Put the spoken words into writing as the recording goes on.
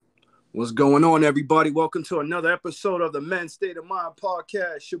What's going on, everybody? Welcome to another episode of the Men's State of Mind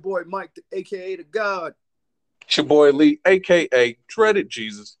podcast. Your boy Mike, aka the God. It's your boy Lee, aka Dreaded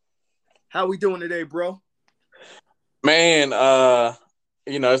Jesus. How we doing today, bro? Man,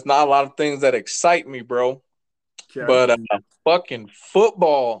 it's not a lot of things that excite me, bro. Okay. But fucking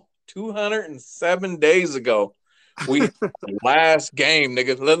football 207 days ago. We had the last game,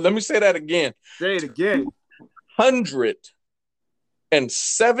 nigga. Let me say that again. Say it again.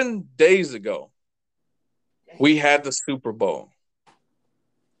 107 days ago, we had the Super Bowl.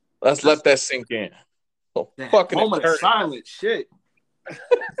 Let's let that sink in. So fucking Moment of eternity. silence. Shit.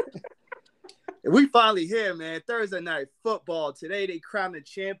 We finally here, man. Thursday night football. Today they crown the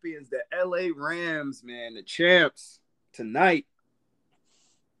champions, the LA Rams, man. The champs. Tonight.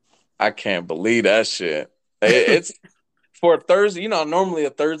 I can't believe that shit. It's for a Thursday. Normally a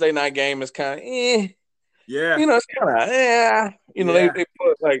Thursday night game is kind of Yeah. it's kind of They Yeah.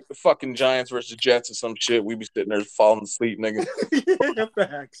 put like the fucking Giants versus Jets or some shit. We be sitting there falling asleep, nigga. Yeah,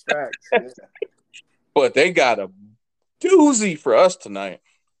 facts. Yeah. But they got a doozy for us tonight.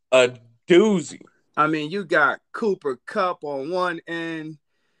 A doozy. I mean, you got Cooper Kupp on one end.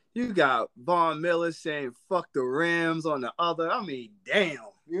 You got Von Miller saying fuck the Rams on the other. I mean, damn.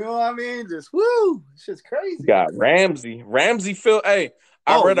 You know what I mean? Just woo. It's just crazy. Got Ramsey. Ramsey feel I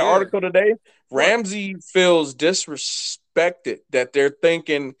read an article today. Ramsey feels disrespected that they're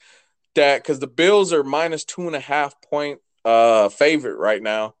thinking that because the Bills are minus 2.5 point favorite right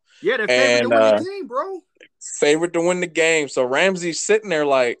now. Yeah, they're favored to win the game, bro. Favorite to win the game. So Ramsey's sitting there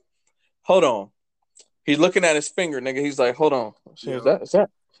like, hold on. He's looking at his finger, nigga. He's like, hold on. Is that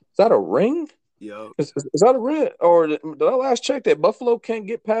a ring? Yo. Is that a red? Or did I last check that Buffalo can't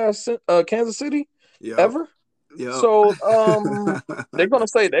get past Kansas City ever? Yep. So they're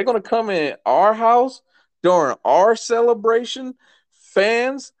gonna come in our house during our celebration.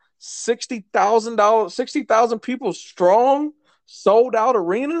 Fans, $60,000 people strong, sold out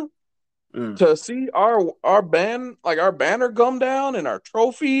arena to see our banner come down and our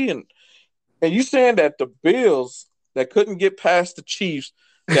trophy and you saying that the Bills that couldn't get past the Chiefs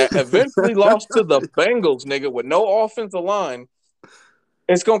that eventually lost to the Bengals, nigga, with no offensive line,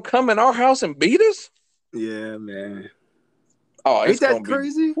 it's gonna come in our house and beat us? Yeah, man. Oh, ain't that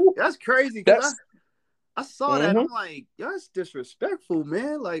crazy? That's crazy. Because I saw that. I'm like, that's disrespectful,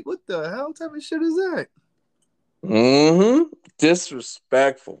 man. Like, what the hell type of shit is that?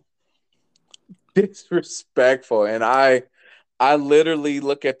 Disrespectful. And I literally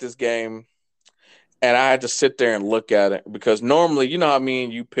look at this game and I had to sit there and look at it because normally, you know how I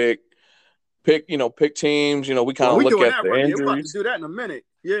mean, you pick teams, we kind of look at the injuries. We're about to do that in a minute.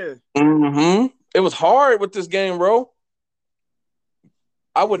 Yeah. It was hard with this game, bro.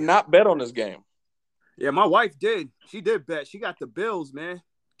 I would not bet on this game. Yeah, my wife did. She did bet. She got the Bills, man.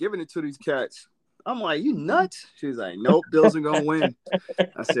 Giving it to these cats. I'm like, you nuts? She's like, nope, Bills are going to win.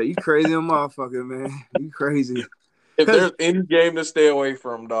 I said, you crazy motherfucker, man. You crazy. If there's any game to stay away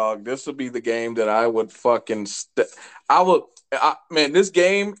from, dog, this would be the game that I would fucking man, this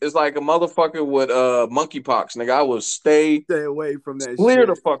game is like a motherfucker with monkeypox, nigga. I would stay away from that clear shit.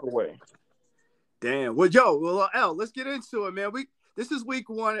 the fuck away. Damn. Well, L, let's get into it, man. This is week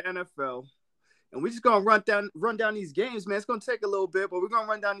 1 NFL. And we're just going to run down these games, man. It's going to take a little bit, but we're going to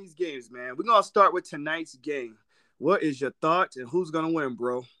run down these games, man. We're going to start with tonight's game. What is your thoughts and who's going to win,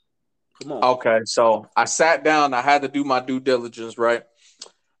 bro? Come on. Okay, so I sat down. I had to do my due diligence, right?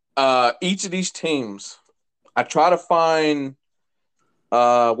 Each of these teams, I try to find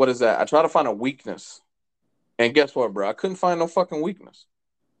what is that? I try to find a weakness. And guess what, bro? I couldn't find no fucking weakness.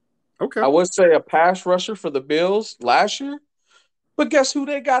 Okay. I would say a pass rusher for the Bills last year, but guess who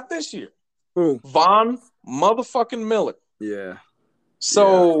they got this year? Who? Von motherfucking Miller. Yeah.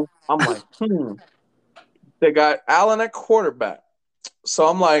 So I'm like, They got Allen at quarterback. So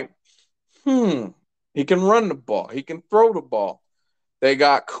I'm like, he can run the ball. He can throw the ball. They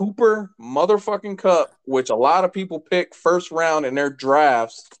got Cooper motherfucking Kupp, which a lot of people pick first round in their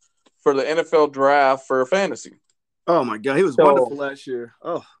drafts for the NFL draft for fantasy. Oh, my God. He was wonderful last year.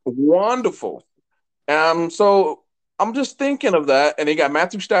 Oh. Wonderful. So I'm just thinking of that. And he got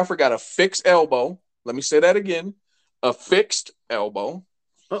Matthew Stafford got a fixed elbow. Let me say that again. A fixed elbow.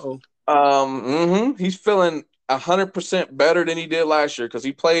 Uh-oh. He's feeling 100% better than he did last year because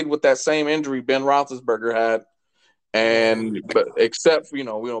he played with that same injury Ben Roethlisberger had. But except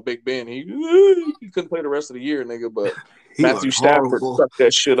for, Big Ben, he couldn't play the rest of the year, nigga. But Matthew Stafford sucked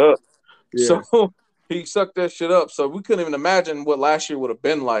that shit up. Yeah. So he sucked that shit up. So we couldn't even imagine what last year would have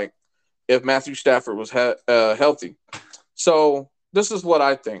been like if Matthew Stafford was healthy. So this is what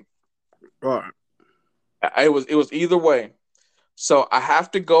I think. All right. It was either way. So I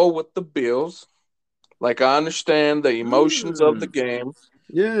have to go with the Bills. Like I understand the emotions of the Mm, game.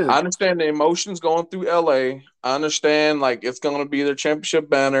 yeah. I understand the emotions going through LA. I understand like it's going to be their championship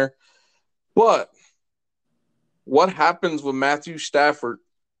banner. But what happens when Matthew Stafford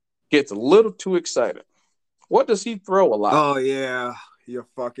gets a little too excited? What does he throw a lot? Oh yeah. You're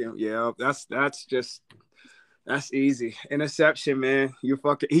fucking yeah. That's easy. Interception, man. You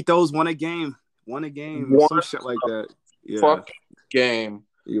fucking he throws one a game or One some shit like that. Yeah, fucking game.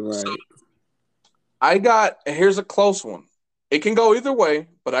 you're So right. I got here's a close one. It can go either way,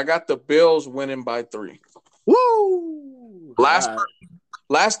 but I got the Bills winning by 3. Woo! All Last right.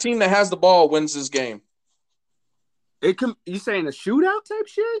 last team that has the ball wins this game. It can you saying a shootout type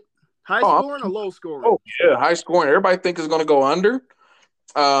shit? High Oh, scoring or low scoring? oh yeah, high scoring. Everybody think it's going to go under.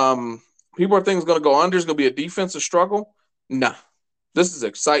 People are thinking it's going to go under. It's going to be a defensive struggle. Nah, this is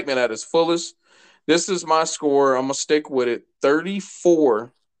excitement at its fullest. This is my score. I'm gonna stick with it.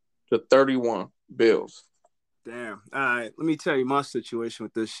 34-31 Bills. Damn. All right. Let me tell you my situation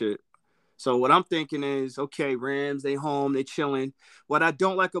with this shit. So what I'm thinking is, okay, Rams, they home, they chilling. What I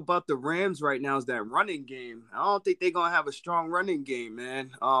don't like about the Rams right now is that running game. I don't think they're gonna have a strong running game,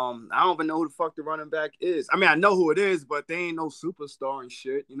 man. I don't even know who the fuck the running back is. I mean, I know who it is, but they ain't no superstar and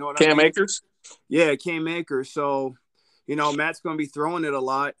shit. You know what I Cam mean? Akers. Yeah, Cam Akers. So, Matt's gonna be throwing it a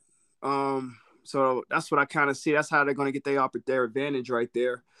lot. So that's what I kind of see. That's how they're gonna get their advantage right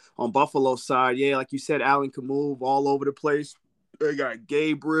there on Buffalo's side. Yeah, like you said, Allen can move all over the place. They got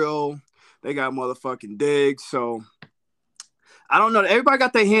Gabriel. They got motherfucking Diggs. So I don't know. Everybody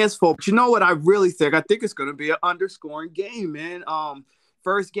got their hands full. But you know what I really think? I think it's gonna be an underscoring game, man.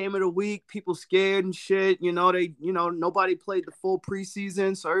 First game of the week, people scared and shit. Nobody played the full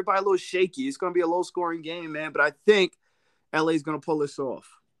preseason, so everybody a little shaky. It's gonna be a low scoring game, man. But I think LA's gonna pull this off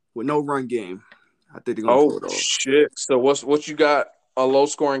with no run game. I think they're gonna Oh pull it off. shit! So what you got? A low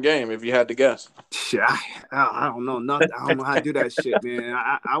scoring game, if you had to guess. Shit, I don't know nothing. I don't know how to do that shit, man.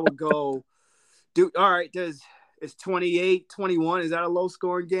 I would go, dude. All right, it's 28-21. Is that a low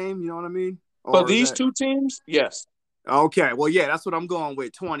scoring game? You know what I mean? For Or is these that two teams, yes. okay? Well, yeah, that's what I'm going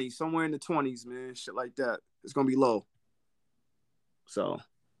with. 20, somewhere in the 20s, man. Shit like that. It's gonna be low. So I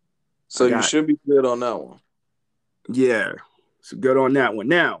So you got should be good on that one. yeah. So good on that one.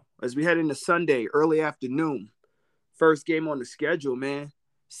 Now, as we head into Sunday, early afternoon, first game on the schedule, man.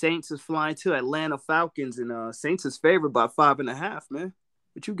 Saints is flying to Atlanta Falcons, and Saints is favored by 5.5, man.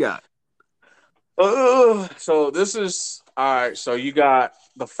 What you got? So this is all right. So you got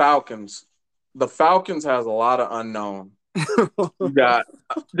the Falcons. The Falcons has a lot of unknown. You got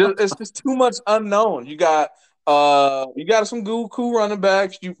it's just too much unknown. You got some goooooo running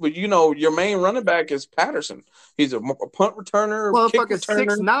backs. But your main running back is Patterson. He's a punt returner, kick Motherfucker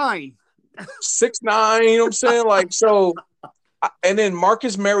returner, 6'9". 6'9". You know what I'm saying? Like so. And then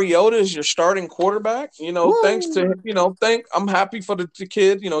Marcus Mariota is your starting quarterback. Thanks Woo! to I'm happy for the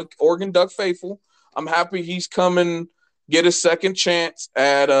kid. Oregon Duck faithful. I'm happy he's coming get a second chance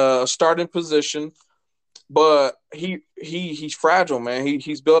at a starting position. But he's fragile, man.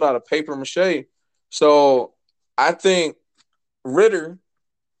 He's built out of paper mache. So I think Ritter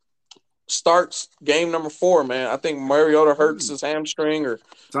starts game number 4, man. I think Mariota hurts his hamstring or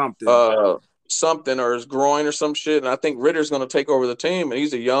Something. uh, something or his groin or some shit. And I think Ritter's going to take over the team. And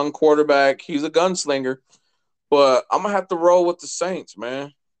he's a young quarterback. He's a gunslinger. But I'm going to have to roll with the Saints,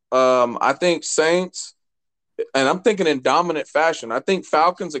 man. I think Saints, and I'm thinking in dominant fashion. I think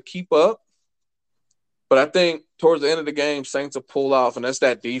Falcons will keep up. But I think towards the end of the game, Saints will pull off. And that's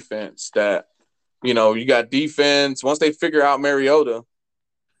that defense that, you got defense. Once they figure out Mariota,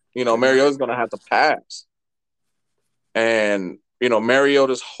 Mariota's going to have to pass. And,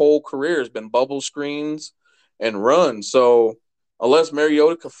 Mariota's whole career has been bubble screens and runs. So unless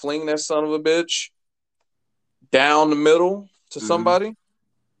Mariota could fling that son of a bitch down the middle to Mm-hmm. somebody,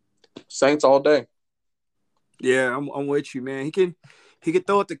 Saints all day. Yeah, I'm with you, man. He could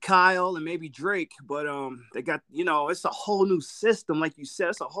throw it to Kyle and maybe Drake, but they got it's a whole new system, like you said,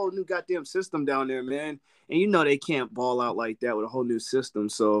 it's a whole new goddamn system down there, man. And they can't ball out like that with a whole new system.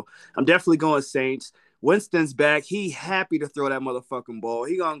 So I'm definitely going Saints. Winston's back. He happy to throw that motherfucking ball.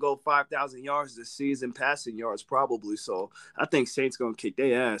 He gonna go 5,000 yards this season, passing yards probably. So I think Saints gonna kick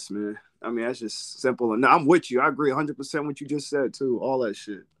their ass, man. I mean that's just simple. And I'm with you. I agree 100% what you just said too. All that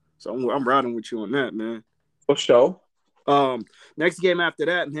shit. So I'm riding with you on that, man. For sure. Next game after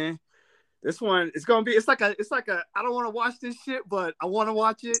that, man. This one it's gonna be it's like a I don't want to watch this shit, but I want to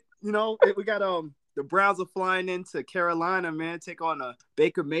watch it. We got the Browns are flying into Carolina, man. Take on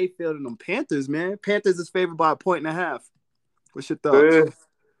Baker Mayfield and them Panthers, man. Panthers is favored by 1.5. What's your thoughts?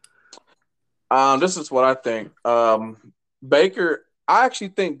 This is what I think. Baker, I actually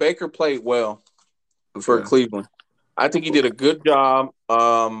think Baker played well for Okay. Cleveland. I think he did a Okay. good job.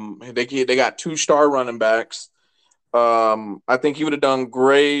 They got 2 star running backs. I think he would have done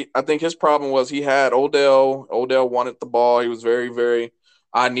great. I think his problem was he had Odell. Odell wanted the ball. He was very, very.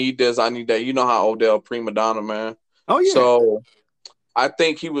 I need this. I need that. You know how Odell prima donna, man. Oh yeah. So I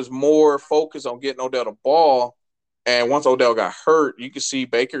think he was more focused on getting Odell the ball. And once Odell got hurt, you could see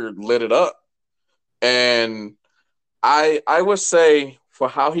Baker lit it up. And I would say for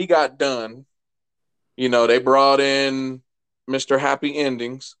how he got done, they brought in Mr. Happy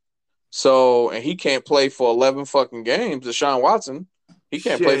Endings. So, and he can't play for 11 fucking games. Deshaun Watson, he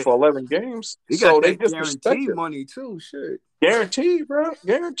can't play Shit. for 11 games. He got So they that guaranteed disrespected. money too. Shit. Guaranteed, bro.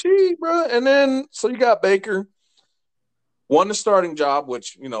 Guaranteed, bro. And then, so you got Baker, won the starting job,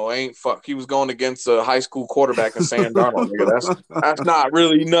 which, ain't fuck. He was going against a high school quarterback in Sam Darnold, nigga. That's not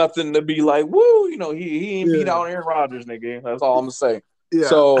really nothing to be like, woo, he ain't beat Yeah. out Aaron Rodgers, nigga. That's all I'm going to say. Yeah.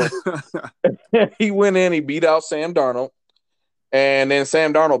 So he went in, he beat out Sam Darnold. And then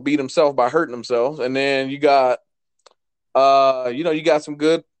Sam Darnold beat himself by hurting himself. And then you got, you got some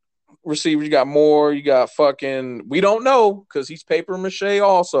good receivers. You got Moore. You got fucking, we don't know because he's paper mache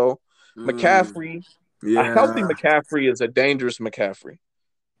also. McCaffrey. A healthy Yeah. McCaffrey is a dangerous McCaffrey.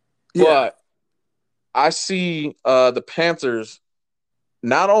 Yeah. But I see the Panthers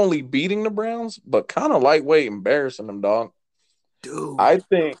not only beating the Browns, but kind of lightweight embarrassing them, dog. Dude. I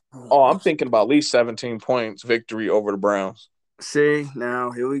think, I'm thinking about at least 17 points victory over the Browns. See, now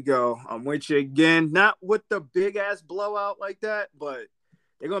here we go. I'm with you again. Not with the big ass blowout like that, but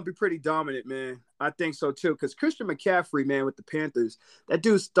they're gonna be pretty dominant, man. I think so too. Because Christian McCaffrey, man, with the Panthers, that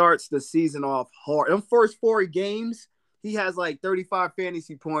dude starts the season off hard. In first 4 games, he has like 35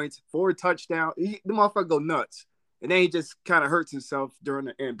 fantasy points, 4 touchdowns. The motherfucker go nuts, and then he just kind of hurts himself during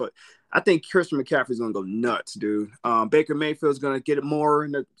the end. But I think Christian McCaffrey's gonna go nuts, dude. Baker Mayfield's gonna get it more.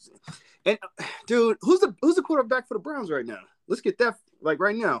 And dude, who's the quarterback for the Browns right now? Let's get that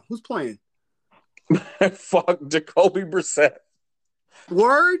right now. Who's playing? Fuck Jacoby Brissett.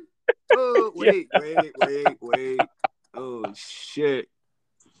 Word? Oh, wait. Oh shit.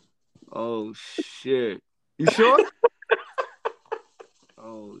 You sure?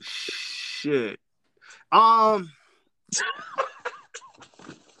 Oh shit. Nah,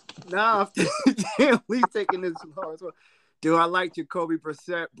 damn, we taking this hard. Dude, I like Jacoby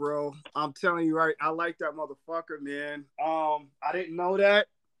Brissett, bro. I'm telling you, right? I like that motherfucker, man. I didn't know that.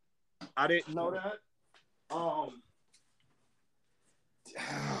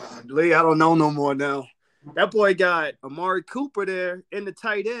 Lee, I don't know no more now. That boy got Amari Cooper there in the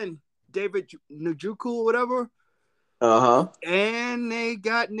tight end, David Njoku or whatever. And they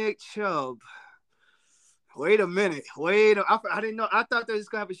got Nick Chubb. Wait a minute. I didn't know. I thought they was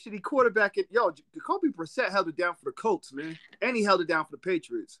going to have a shitty quarterback. Jacoby Brissett held it down for the Colts, man. And he held it down for the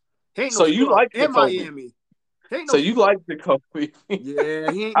Patriots. He ain't no you like Jacoby. Miami. You like Jacoby.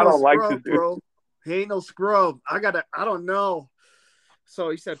 Yeah, he ain't I no don't scrub, like this, bro. He ain't no scrub. I don't know. So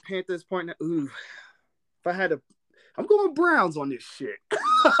he said Panthers pointing. Ooh. If I had to, I'm going Browns on this shit. I'm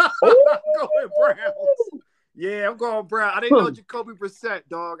going Browns. Yeah, I'm going Brown. I didn't know Jacoby Brissett,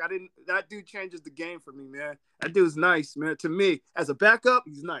 dog. That dude changes the game for me, man. That dude's nice, man. To me, as a backup,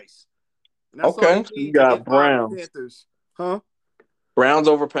 he's nice. And that's okay, so you got Browns. Panthers. Huh? Browns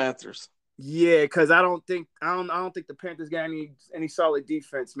over Panthers. Yeah, because I don't think the Panthers got any solid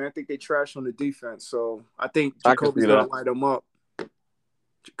defense, man. I think they trash on the defense. So I think Jacoby's gonna light them up.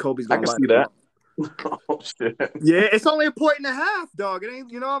 Jacoby's gonna light them up. Oh shit! Yeah, it's only a point and a half, dog. It ain't,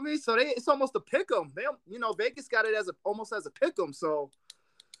 you know what I mean. So it's almost a pick 'em. Vegas got it almost as a pick 'em. So,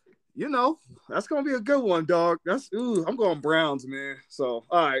 that's gonna be a good one, dog. I'm going Browns, man. So,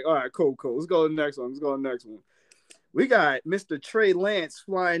 all right, cool. Let's go to the next one. We got Mr. Trey Lance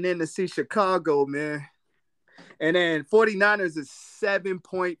flying in to see Chicago, man, and then 49ers is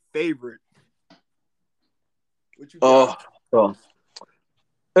 7-point favorite. What you got? Oh.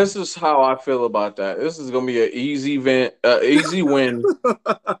 This is how I feel about that. This is gonna be an easy win,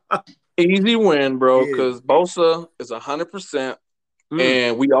 easy win, bro. Because Bosa is 100%,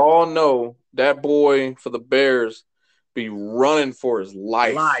 and we all know that boy for the Bears be running for his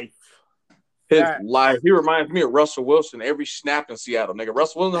life. His life. He reminds me of Russell Wilson every snap in Seattle, nigga.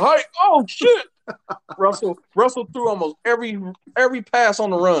 Russell Wilson, hi, oh shit. Russell threw almost every pass on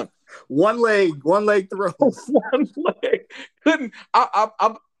the run. One leg throws. One leg.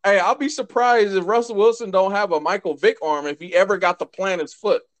 I'll be surprised if Russell Wilson don't have a Michael Vick arm if he ever got to plant his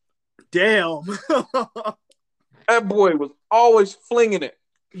foot. Damn. That boy was always flinging it.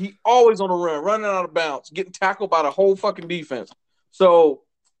 He always on the run, running out of bounds, getting tackled by the whole fucking defense. So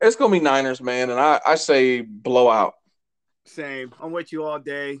it's gonna be Niners, man, and I say blowout. Same. I'm with you all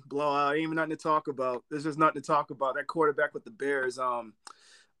day. Blowout. Ain't even nothing to talk about. There's just nothing to talk about. That quarterback with the Bears,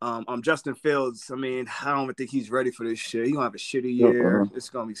 Justin Fields. I mean, I don't even think he's ready for this shit. He gonna have a shitty year. It's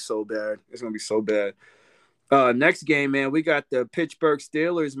gonna be so bad. It's gonna be so bad. Next game, man, we got the Pittsburgh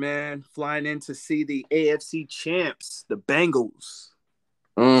Steelers, man, flying in to see the AFC champs, the Bengals.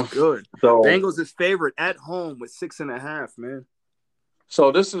 Good. So Bengals is favorite at home with 6.5, man.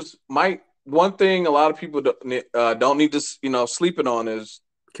 So this is one thing a lot of people don't need to sleeping on is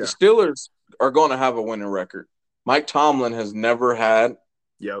the Steelers are going to have a winning record. Mike Tomlin has never had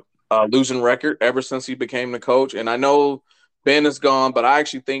a losing record ever since he became the coach, and I know Ben is gone, but I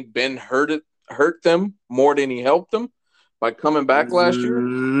actually think Ben hurt them more than he helped them by coming back last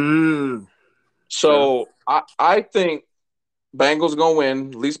year. So I think Bengals going to win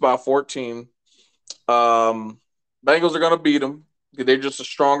at least by 14. Bengals are going to beat them. They're just a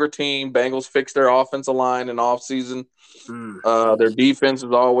stronger team. Bengals fixed their offensive line in offseason. Their defense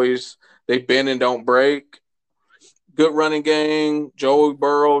is always – they bend and don't break. Good running game. Joey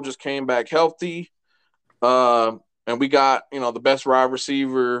Burrow just came back healthy. And we got, the best wide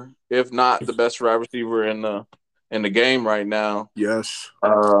receiver, if not the best wide receiver in the game right now. Yes.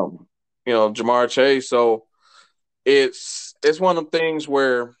 Jamar Chase. So it's one of the things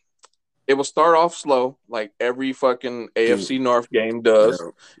where it will start off slow, like every fucking AFC North game does.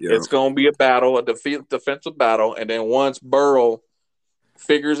 It's going to be a battle, a defensive battle, and then once Burrow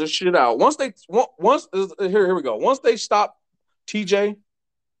figures his shit out, here we go. Once they stop TJ,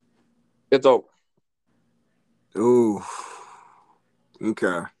 it's over. Ooh.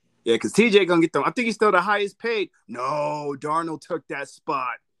 Okay. Yeah, because TJ gonna get them. I think he's still the highest paid. No, Darnold took that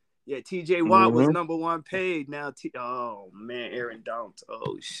spot. Yeah, TJ Watt was number one paid. Now, oh man, Aaron Donald.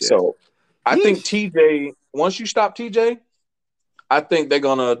 Oh shit. So I think TJ. Once you stop TJ, I think they're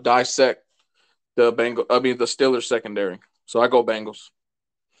gonna dissect the Steelers secondary. So I go Bengals.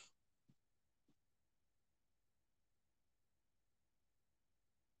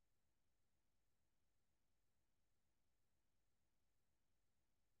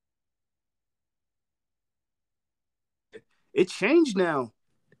 It changed now.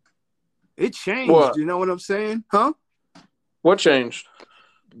 It changed. What? You know what I'm saying? Huh? What changed?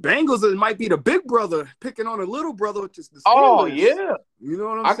 Bengals might be the big brother picking on a little brother with the Steelers. Oh, yeah. You know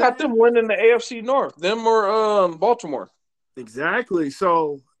what I'm saying? I got them winning the AFC North. Them or Baltimore. Exactly.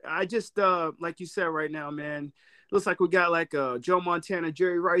 So I just, like you said right now, man, looks like we got like a Joe Montana,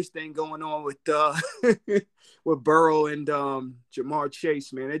 Jerry Rice thing going on with with Burrow and Jamar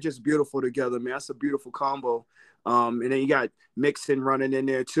Chase, man. They're just beautiful together, man. That's a beautiful combo. And then you got Mixon running in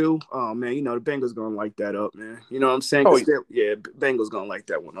there too. Oh man, the Bengals gonna light that up, man. You know what I'm saying? Bengals gonna light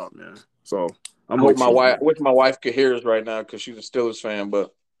that one up, man. So I wish my wife could hear us right now because she's a Steelers fan,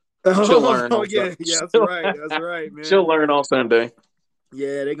 but she'll learn. Oh yeah, that's right. That's right, man. She'll learn on Sunday.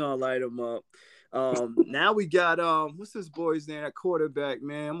 Yeah, they're gonna light them up. Now we got what's this boy's name at quarterback,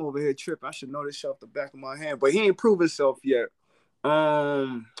 man? I'm over here tripping. I should know this shit off the back of my hand, but he ain't proved himself yet.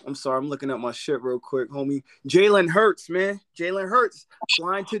 I'm sorry, I'm looking at my shit real quick, homie. Jalen Hurts, man. Jalen Hurts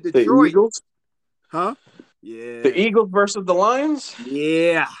flying to Detroit. The Eagles? Huh? Yeah. The Eagles versus the Lions?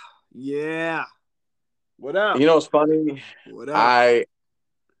 Yeah. Yeah. What up? It's funny. What up?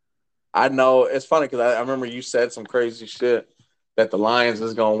 I know it's funny because I remember you said some crazy shit that the Lions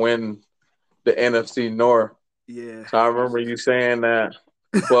is gonna win the NFC North. Yeah. So I remember you saying that.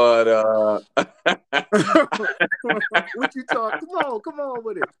 But what you talk? Come on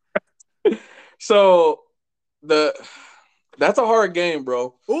with it. So that's a hard game,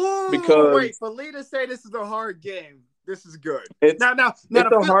 bro. Ooh, because wait, for Lee to say this is a hard game, this is good. Now, it's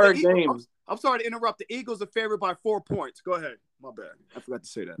a hard game. I'm sorry to interrupt. The Eagles are favored by 4 points. Go ahead. My bad. I forgot to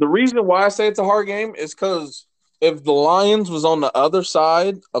say that. The reason why I say it's a hard game is because if the Lions was on the other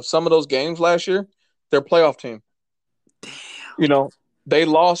side of some of those games last year, they're a playoff team. Damn. They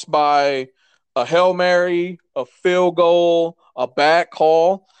lost by a Hail Mary, a field goal, a bad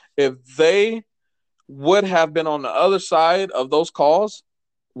call. If they would have been on the other side of those calls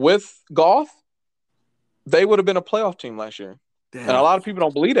with Goff, they would have been a playoff team last year. Damn. And a lot of people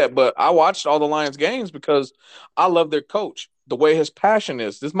don't believe that, but I watched all the Lions games because I love their coach, the way his passion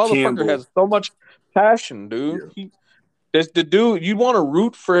is. This motherfucker has so much passion, dude. Yeah. The dude, you want to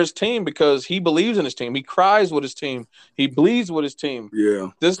root for his team because he believes in his team. He cries with his team. He bleeds with his team. Yeah.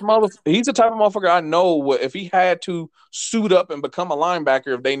 He's the type of motherfucker I know if he had to suit up and become a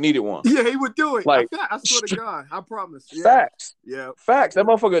linebacker if they needed one. Yeah, he would do it. Like, I swear to God, I promise. Yeah. Facts. Yeah. Facts. That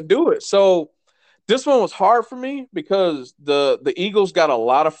motherfucker do it. So this one was hard for me because the Eagles got a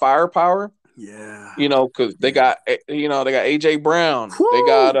lot of firepower Yeah. Because they Yeah. got they got AJ Brown, they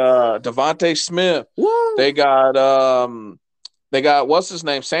got Woo! Devontae Smith, Woo! they got what's his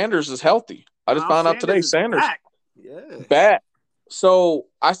name, Sanders is healthy. I just Miles found out today Sanders is Sanders back. Yeah. back. So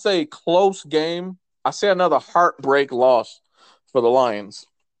I say close game. I say another heartbreak loss for the Lions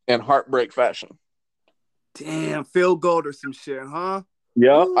in heartbreak fashion. Damn, field goal or some shit, huh?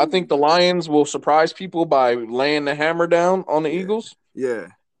 Yeah, I Woo! think the Lions will surprise people by laying the hammer down on the Yeah. Eagles, Yeah.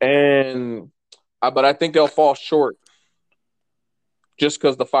 and but I think they'll fall short just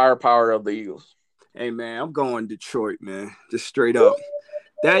because the firepower of the Eagles. Hey man, I'm going Detroit, man. Just straight up.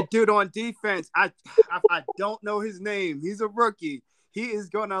 That dude on defense, I don't know his name. He's a rookie. He's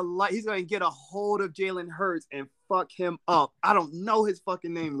gonna get a hold of Jalen Hurts and fuck him up. I don't know his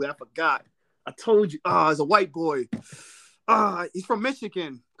fucking name. I forgot. I told you. He's a white boy. He's from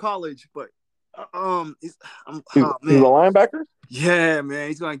Michigan College, but He's oh a man. linebacker. Yeah, man,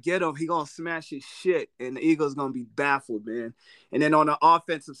 he's gonna get him. He's gonna smash his shit, and the Eagles gonna be baffled, man. And then on the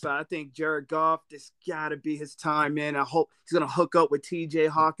offensive side, I think Jared Goff, this gotta be his time, man. I hope he's gonna hook up with T.J.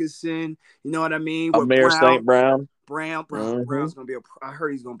 Hawkinson. You know what I mean? With Amir Brown, St. Brown. Mm-hmm. Brown's gonna be I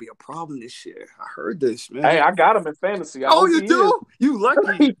heard he's gonna be a problem this year. I heard this, Hey, man. I got him in fantasy. I Oh, hope you he is. do? You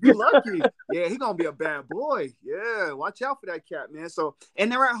lucky. You lucky. Yeah, he's gonna be a bad boy. Yeah, watch out for that cat, man. So, and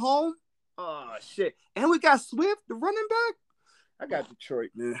they're at home. Oh shit. And we got Swift, the running back. I got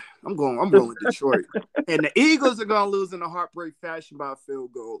Detroit, man. I'm rolling Detroit. And the Eagles are gonna lose in a heartbreak fashion by a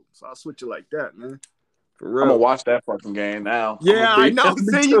field goal. So I'll switch it like that, man. For I'm gonna real. watch that fucking game now. Yeah, I know.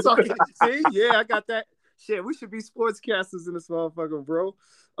 See, you talking. See, yeah, I got that. Shit, we should be sportscasters in this motherfucker, bro.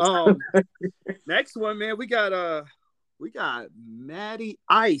 Next one, man. We got Matty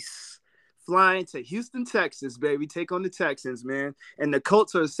Ice flying to Houston, Texas, baby. Take on the Texans, man. And the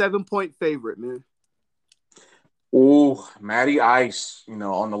Colts are a 7-point favorite, man. Ooh, Matty Ice,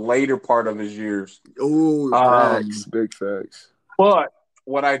 on the later part of his years. Oh, facts. Big facts. But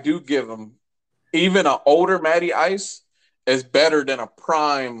what I do give him, even an older Matty Ice is better than a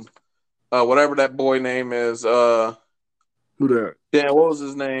prime, whatever that boy name is. Who that? Damn, what was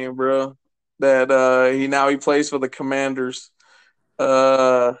his name, bro? That he plays for the Commanders.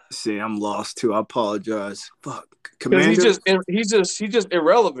 See, I'm lost too. I apologize. Fuck. Because he's just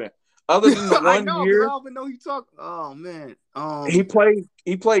irrelevant. Other than the I one know, year, I don't even know who you talk. Oh man. he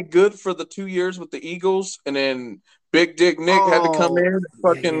played good for the 2 years with the Eagles, and then Big Dick Nick had to come in and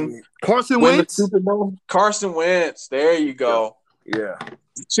fucking Carson win Wentz. the Super Bowl. Carson Wentz. There you go. Yeah.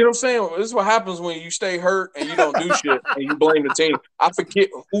 See what I'm saying? This is what happens when you stay hurt and you don't do shit and you blame the team. I forget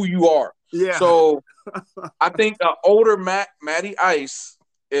who you are. Yeah. So I think the older Matty Ice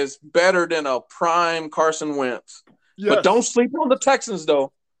is better than a prime Carson Wentz. Yes. But don't sleep on the Texans,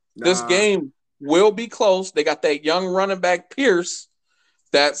 though. Nah. This game will be close. They got that young running back Pierce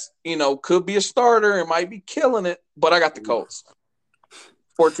that's, could be a starter and might be killing it. But I got the Colts.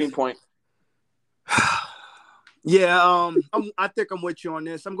 14-point. Yeah, I think I'm with you on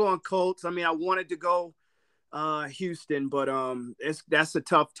this. I'm going Colts. I mean, I wanted to go Houston, but that's a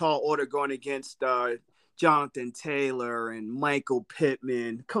tough, tall order going against Jonathan Taylor and Michael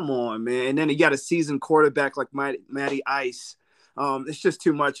Pittman. Come on, man. And then you got a seasoned quarterback like Matty Ice. It's just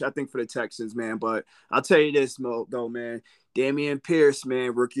too much, I think, for the Texans, man. But I'll tell you this, though, man. Dameon Pierce,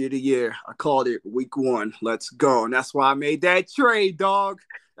 man, Rookie of the Year. I called it week 1. Let's go. And that's why I made that trade, dog.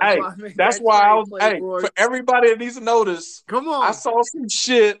 That's why for everybody that needs to notice, come on. I saw some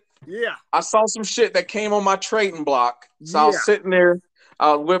shit. Yeah. I saw some shit that came on my trading block. So I was sitting there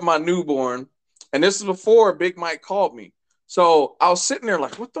with my newborn. And this is before Big Mike called me. So I was sitting there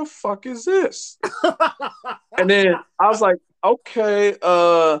like, what the fuck is this? And then I was like, okay.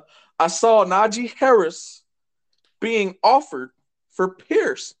 I saw Najee Harris being offered for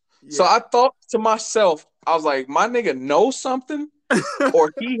Pierce. Yeah. So I thought to myself, I was like, my nigga knows something,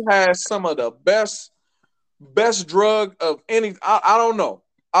 or he has some of the best drug of any. I don't know.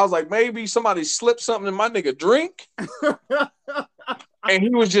 I was like, maybe somebody slipped something in my nigga drink, and he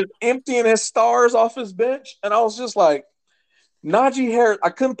was just emptying his stars off his bench. And I was just like, Najee Harris,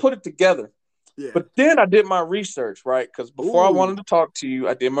 I couldn't put it together. Yeah. But then I did my research, right? Because before I wanted to talk to you,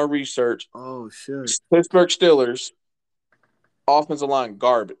 I did my research. Oh, shit. Pittsburgh Steelers, offensive line,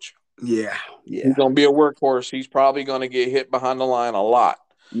 garbage. Yeah. He's going to be a workhorse. He's probably going to get hit behind the line a lot.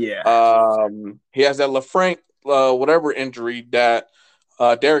 Yeah. He has that LaFranc, whatever injury that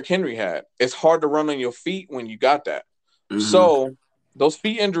Derrick Henry had. It's hard to run on your feet when you got that. Mm-hmm. So those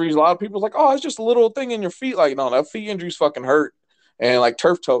feet injuries, a lot of people are like, oh, it's just a little thing in your feet. Like, no, that feet injury's fucking hurt. And like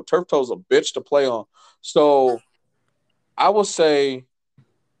turf toe's a bitch to play on. So I will say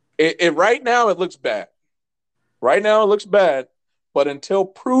right now it looks bad. Right now it looks bad. But until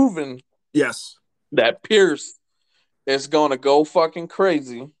proven Yes. that Pierce is going to go fucking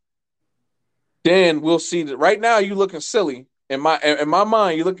crazy, then we'll see that. Right now, you looking silly. In my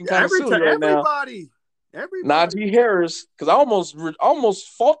mind, you're looking kind of Every silly time, right now. everybody. Najee Harris, because I almost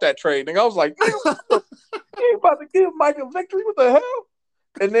fought that trade. And I was like, man, you ain't about to give Mike a victory. What the hell?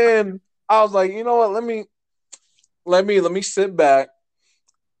 And then I was like, you know what? Let me sit back,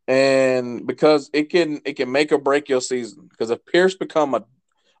 and because it can make or break your season. Because if Pierce become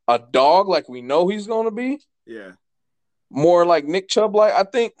a dog like we know he's going to be, Yeah. more like Nick Chubb, like I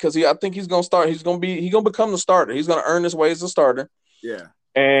think he's going to start. He's going to become the starter. He's going to earn his way as a starter. Yeah.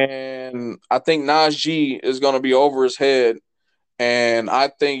 And I think Najee is going to be over his head. And I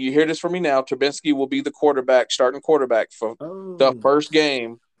think you hear this from me now. Trubisky will be the starting quarterback for the Oh. first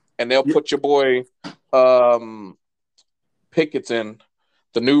game, and they'll Yeah. put your boy Pickett's in,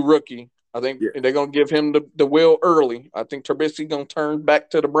 the new rookie. I think Yeah. they're gonna give him the will early. I think Trubisky gonna turn back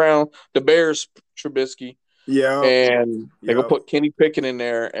to the Bears Trubisky, Yep. and they're gonna Yep. put Kenny Pickett in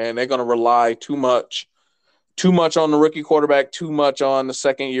there, and they're gonna rely too much on the rookie quarterback, too much on the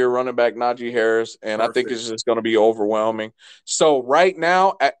second year running back Najee Harris, and I think Perfect. it's just going to be overwhelming. So right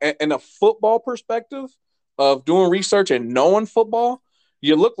now, in a football perspective of doing research and knowing football,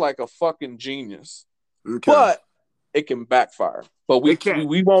 you look like a fucking genius, Okay. but it can backfire. But It we can. we,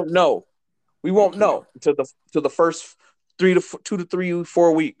 we won't know. We It won't can. know to the first 2 to 3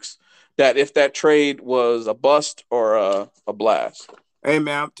 4 weeks that if that trade was a bust or a blast. Hey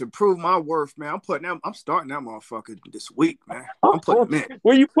man, to prove my worth, man, I'm starting that motherfucker this week, man. I'm putting Oh, him in.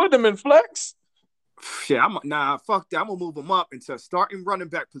 where you put them in flex? Shit, fuck that. I'm gonna move him up into starting running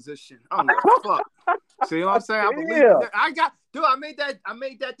back position. I don't give a fuck. See what I'm saying? I believe in Yeah. that. I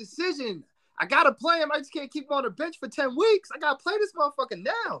made that decision. I gotta play him. I just can't keep him on the bench for 10 weeks. I gotta play this motherfucker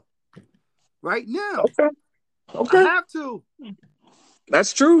now. Right now. Okay. I Okay. have to.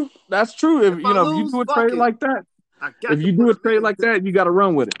 That's true. That's true. If I If you lose, do a fuck trade it. like that, I got if to you do put a him trade in. like that, you got to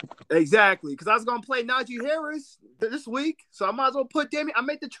run with it. Exactly. Because I was gonna play Najee Harris this week. So I might as well put Damian. I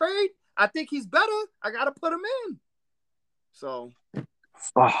made the trade. I think he's better. I gotta put him in. So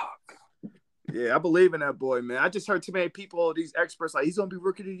Fuck. yeah, I believe in that boy, man. I just heard too many people, these experts, like he's gonna be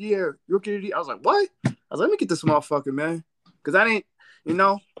rookie of the year. Rookie of the year. I was like, what? I was like, let me get this motherfucker, man. Because I didn't,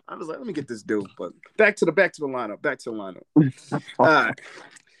 I was like, let me get this dude. But back to the lineup. Back to the lineup. All right.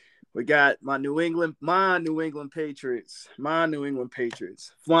 We got my New England Patriots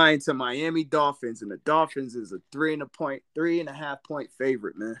flying to Miami Dolphins, and the Dolphins is a 3.5 point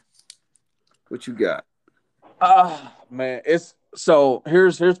favorite, man. What you got? Man,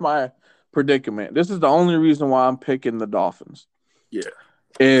 here's my predicament. This is the only reason why I'm picking the Dolphins. Yeah.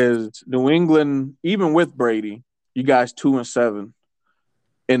 Is New England, even with Brady, you guys 2-7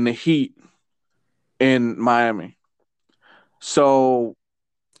 in the heat in Miami. So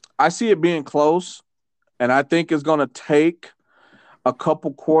I see it being close, and I think it's going to take a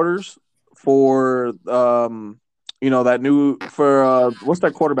couple quarters for that new for what's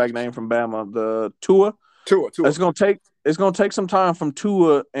that quarterback name from Bama? The Tua. Tua. It's gonna take some time from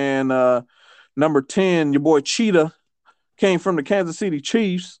Tua and number 10, your boy Cheetah came from the Kansas City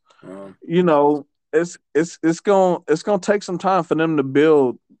Chiefs. It's gonna take some time for them to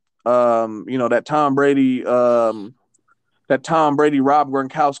build that Tom Brady Rob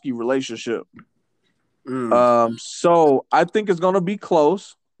Gronkowski relationship. So I think it's gonna be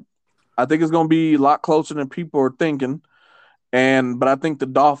close. I think it's gonna be a lot closer than people are thinking. But I think the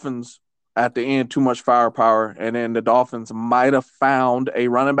Dolphins at the end, too much firepower, and then the Dolphins might have found a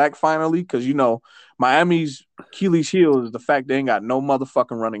running back finally, because Miami's Achilles heel is the fact they ain't got no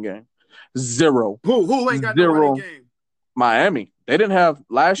motherfucking running game. Zero. Who ain't got no running game? Miami. They didn't have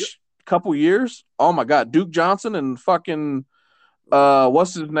last couple years. Oh my God, Duke Johnson and fucking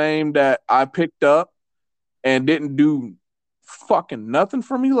what's his name that I picked up and didn't do fucking nothing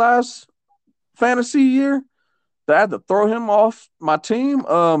for me last fantasy year. I had to throw him off my team.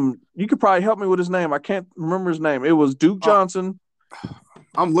 You could probably help me with his name. I can't remember his name. It was Duke Johnson.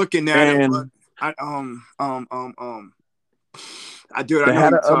 I'm looking at it, but I do. I know had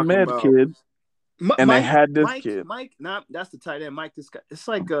you're a talking med about kid, and they had this kid. Mike, that's the tight end. Mike, this guy. It's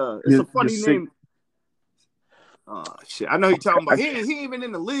like it's a funny name. Oh shit! I know you're talking about. He ain't even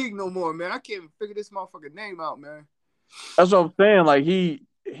in the league no more, man. I can't even figure this motherfucking name out, man. That's what I'm saying. Like he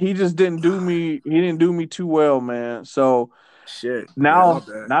just didn't do me. He didn't do me too well, man. So shit. Now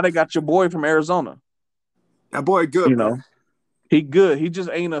they got your boy from Arizona. That boy good, man. He good. He just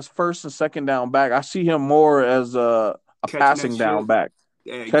ain't a first and second down back. I see him more as a passing down back,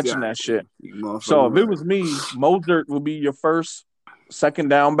 catching that shit. So if it was me, Mozart would be your first, second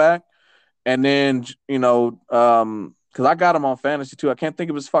down back, and then because I got him on fantasy too. I can't think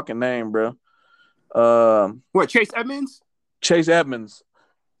of his fucking name, bro. What, Chase Edmonds? Chase Edmonds.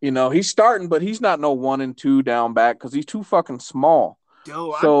 He's starting, but he's not no 1 and 2 down back because he's too fucking small.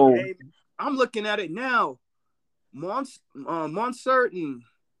 Yo, So I'm looking at it now. Monsert and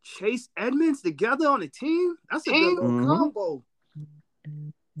Chase Edmonds together on a team? That's a good little combo.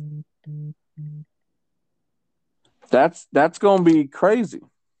 That's gonna be crazy.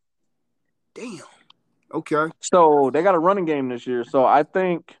 Damn. Okay. So they got a running game this year. So I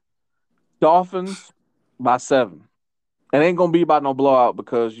think Dolphins by 7. It ain't gonna be about no blowout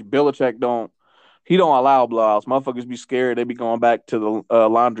because Belichick don't allow blowouts. Motherfuckers be scared. They be going back to the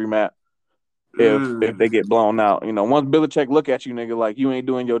laundromat if they get blown out. Once Belichick look at you, nigga, like you ain't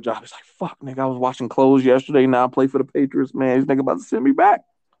doing your job, it's like, fuck, nigga, I was washing clothes yesterday. Now I play for the Patriots, man. This nigga about to send me back.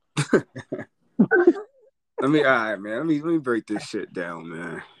 All right, man. Let me break this shit down,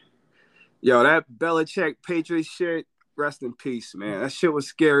 man. Yo, that Belichick Patriots shit, rest in peace, man. That shit was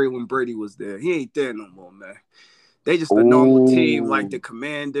scary when Brady was there. He ain't there no more, man. They just a normal team like the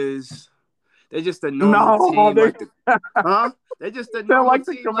Commanders. They just a normal team like the They just a normal like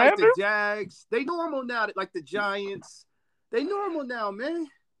team like the Jags. They normal now, like the Giants. They normal now, man.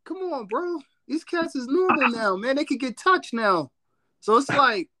 Come on, bro. These cats is normal now, man. They could get touched now. So it's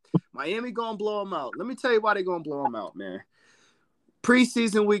like Miami gonna blow them out. Let me tell you why they gonna blow them out, man.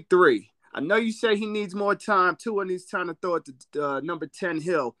 Preseason week 3. I know you say he needs more time. Tua needs time to throw it to number 10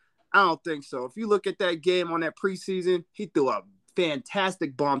 Hill. I don't think so. If you look at that game on that preseason, he threw a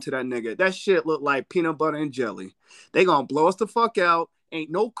fantastic bomb to that nigga. That shit looked like peanut butter and jelly. They gonna blow us the fuck out. Ain't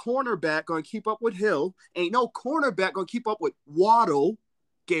no cornerback gonna keep up with Hill. Ain't no cornerback gonna keep up with Waddle.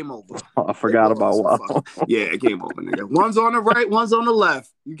 Game over. I forgot about Waddle. Yeah, game over, nigga. One's on the right, one's on the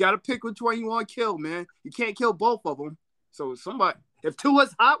left. You gotta pick which one you want to kill, man. You can't kill both of them. So if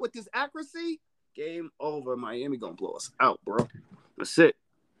Tua's hot with this accuracy, game over. Miami gonna blow us out, bro. That's it.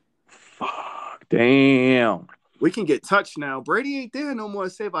 Fuck, damn. We can get touched now. Brady ain't there no more to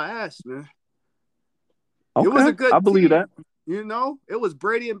save our ass, man. Okay, it was a good I believe team. that. It was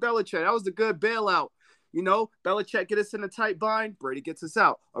Brady and Belichick. That was a good bailout. Belichick get us in a tight bind. Brady gets us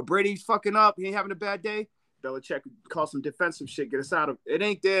out. Or Brady's fucking up. He ain't having a bad day. Belichick call some defensive shit. Get us out of it.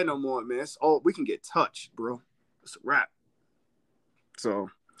 Ain't there no more, man. We can get touched, bro. It's a wrap. So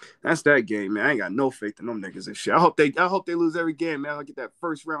that's that game, man. I ain't got no faith in them niggas and shit. I hope they lose every game, man. I'll get that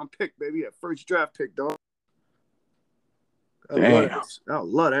first round pick, baby. That first draft pick, dog. I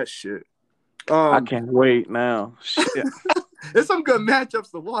love that shit. I can't wait now. Shit. There's some good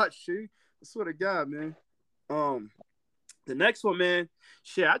matchups to watch, shit. I swear to God, man. The next one, man.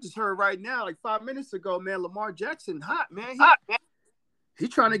 Shit, I just heard right now, like 5 minutes ago, man. Lamar Jackson hot, man. He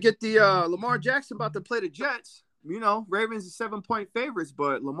trying to get the Lamar Jackson about to play the Jets. Ravens are 7-point favorites,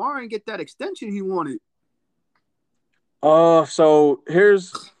 but Lamar ain't get that extension he wanted. So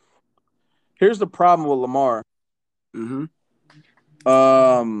here's the problem with Lamar. Mm-hmm.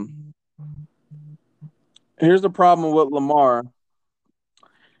 Here's the problem with Lamar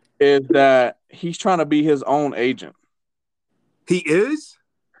is that he's trying to be his own agent. He is?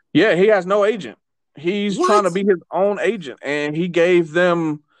 Yeah, he has no agent. He's trying to be his own agent, and he gave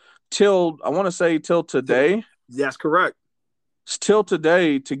them till today. That's correct. Till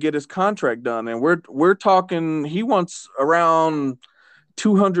today to get his contract done, and we're talking. He wants around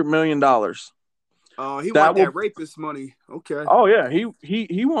 $200 million. Oh, he wants that rapist money. Okay. Oh yeah,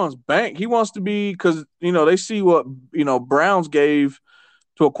 he wants bank. He wants to be because they see what Browns gave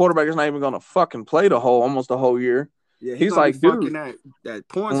to a quarterback that's not even going to fucking play almost the whole year. Yeah, he's like, dude, that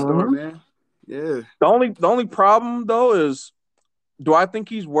porn star, man. Yeah. The only problem though is, do I think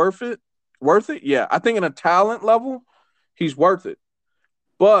he's worth it? Yeah, I think in a talent level, he's worth it,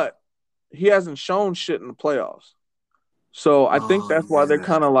 but he hasn't shown shit in the playoffs. So I think that's why they're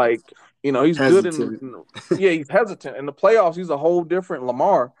kind of like, he's hesitant. Good he's hesitant. In the playoffs, he's a whole different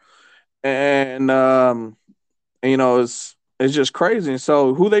Lamar. And it's just crazy.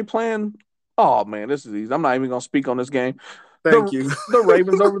 So who they playing? Oh man, this is easy. I'm not even gonna speak on this game. Thank you. The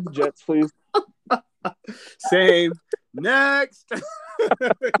Ravens over the Jets, please. Same. Next.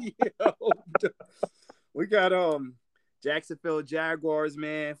 We got Jacksonville Jaguars,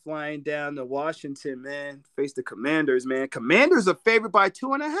 man, flying down to Washington, man. Face the Commanders, man. Commanders are favored by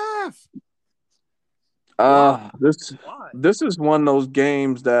 2.5. This is one of those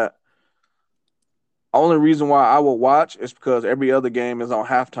games that only reason why I will watch is because every other game is on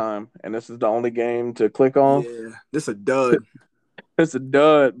halftime, and this is the only game to click on. Yeah, this is a dud. It's a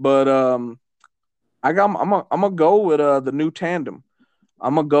dud, but I'm gonna go with the new tandem.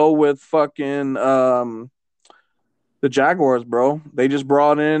 I'm gonna go with fucking the Jaguars, bro. They just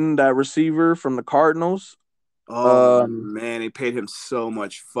brought in that receiver from the Cardinals. Oh man, they paid him so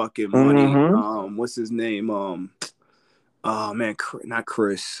much fucking money. Mm-hmm. What's his name? Oh man, not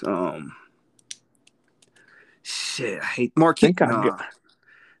Chris. Shit, I hate Marquis. Think I Nah,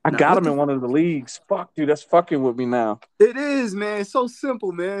 got what him the? in one of the leagues. Fuck, dude, that's fucking with me now. It is, man. It's so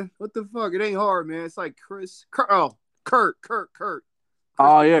simple, man. What the fuck? It ain't hard, man. It's like Kurt. Oh Christian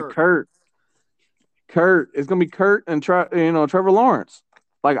yeah, Kurt. Kurt. It's gonna be Kurt and Trevor Lawrence.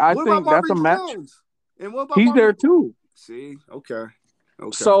 Like I What about think that's a Marvin match. Jones? And what about He's there Marvin? too. See, okay.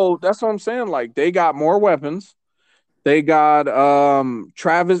 So that's what I'm saying. Like they got more weapons. They got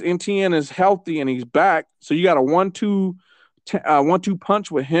Travis Etienne is healthy and he's back. So you got a 1-2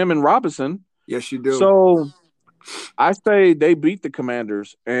 punch with him and Robinson. Yes, you do. So I say they beat the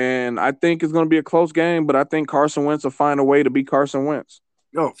Commanders, and I think it's going to be a close game. But I think Carson Wentz will find a way to beat Carson Wentz.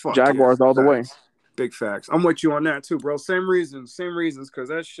 Oh fuck yeah, Jaguars all the way. facts. Big facts. I'm with you on that too, bro. Same reasons, because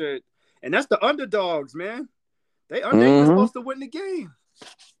that shit, and that's the underdogs, man. They ain't supposed to win the game.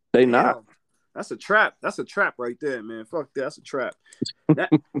 They Damn. not. That's a trap. That's a trap right there, man. Fuck that. That's a trap.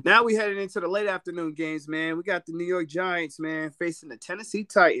 Now we headed into the late afternoon games, man. We got the New York Giants, man, facing the Tennessee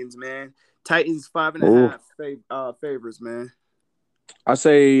Titans, man. Titans 5.5 favorites, man. I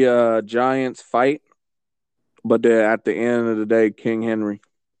say Giants fight, but they're at the end of the day, King Henry.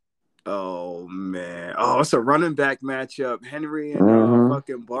 Oh man. Oh, it's a running back matchup. Henry and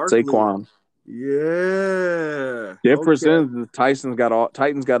fucking Barkley. Saquon. Yeah. Difference is the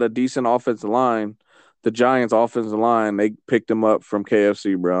Titans got a decent offensive line. The Giants' offensive line, they picked them up from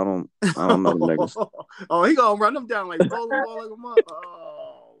KFC, bro. I don't know the niggas. Oh, he gonna run them down like roll them all like a mother.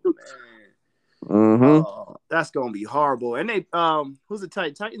 Oh man. Oh, that's gonna be horrible. And they who's the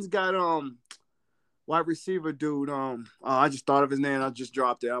Titans got wide receiver dude. I just thought of his name. I just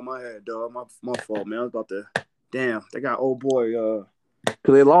dropped it out of my head, dog. My fault, man. I was about to. Damn, they got old boy.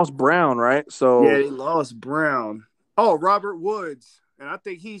 Because they lost Brown, right? So yeah, they lost Brown. Oh, Robert Woods, and I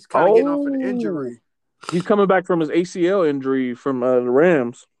think he's kind of getting off an injury. He's coming back from his ACL injury from the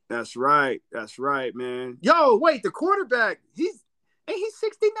Rams. That's right, man. Yo, wait, the quarterback. He's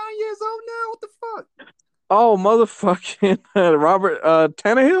 69 years old now. What the fuck? Oh, motherfucking Robert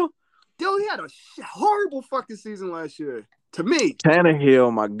Tannehill. Dude, he had a horrible fucking season last year. To me,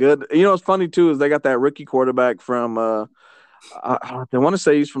 Tannehill, my good. You know what's funny too is they got that rookie quarterback from. I want to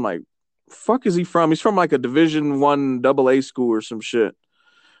say he's from like. Fuck is he from? He's from like a Division I AA school or some shit.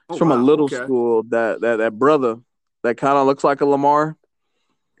 He's from a little school. That brother that kind of looks like a Lamar.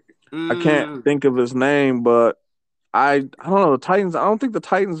 I can't think of his name, but I don't know the Titans. I don't think the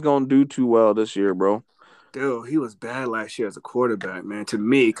Titans gonna do too well this year, bro. Dude, he was bad last year as a quarterback, man. To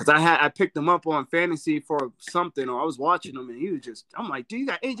me, because I picked him up on fantasy for something, or I was watching him, and he was just. I'm like, dude, you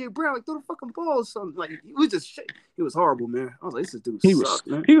got AJ Brown, like throw the fucking ball or something. Like he was just shit. He was horrible, man. I was like, this dude sucks,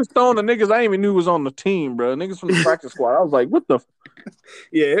 man. He was throwing the niggas I even knew was on the team, bro. Niggas from the practice squad. I was like, what the?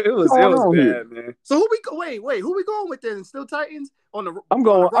 Yeah, it was bad, man. So who we go? Wait, who we going with then? Still Titans on the? I'm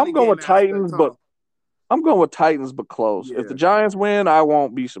going with Titans, but I'm going with Titans, but close. Yeah. If the Giants win, I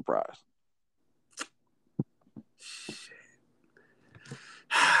won't be surprised.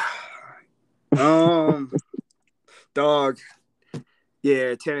 Dog.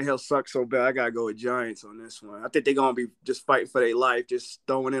 Yeah, Tannehill sucks so bad. I gotta go with Giants on this one. I think they're gonna be just fighting for their life, just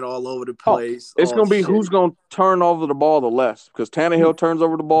throwing it all over the place. It's gonna be who's gonna turn over the ball the less, because Tannehill turns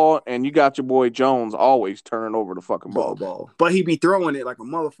over the ball, and you got your boy Jones always turning over the fucking ball. But he be throwing it like a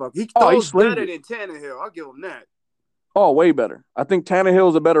motherfucker. He throws better than Tannehill. I'll give him that. Oh, way better. I think Tannehill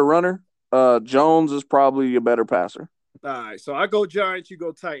is a better runner. Jones is probably a better passer. All right, so I go Giants, you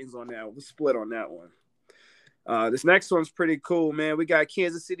go Titans on that. We'll split on that one. This next one's pretty cool, man. We got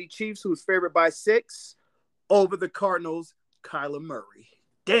Kansas City Chiefs, who's favored by 6 over the Cardinals, Kyler Murray.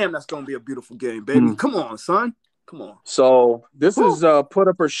 Damn, that's going to be a beautiful game, baby. Come on, son. Come on. So this is put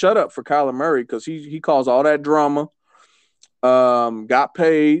up or shut up for Kyler Murray because he caused all that drama, got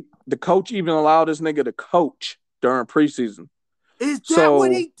paid. The coach even allowed this nigga to coach during preseason. Is that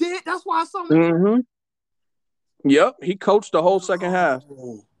what he did? That's why I saw him. Yep, he coached the whole second half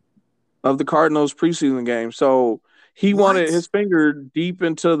of the Cardinals preseason game. So he wanted his finger deep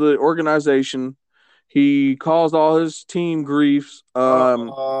into the organization. He caused all his team griefs. I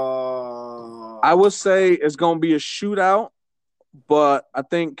would say it's going to be a shootout, but I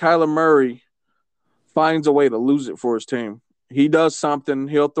think Kyler Murray finds a way to lose it for his team. He does something.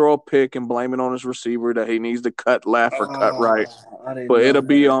 He'll throw a pick and blame it on his receiver that he needs to cut left or cut right. But it'll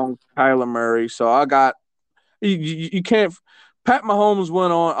be on Kyler Murray. So I got you can't – Pat Mahomes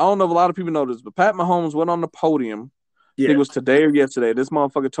went on – I don't know if a lot of people know this, but Pat Mahomes went on the podium. Yeah. I think it was today or yesterday. This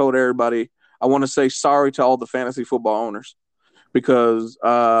motherfucker told everybody, I want to say sorry to all the fantasy football owners because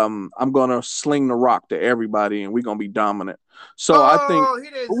I'm gonna sling the rock to everybody and we're gonna be dominant. So I think, Oh, he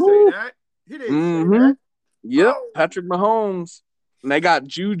didn't say ooh, that. He didn't say mm-hmm, that. yep, Oh, Patrick Mahomes. And they got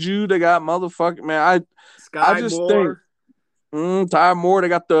Juju. They got motherfucking man. I Sky just think Moore. Ty Moore. They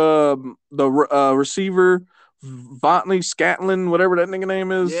got the receiver Vontley Scatlin, whatever that nigga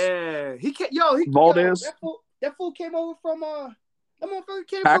name is, Yeah, yo, Valdez that fool came over from that motherfucker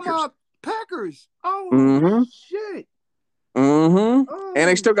came from Packers. Packers. Oh Mm-hmm. shit. Mm-hmm. And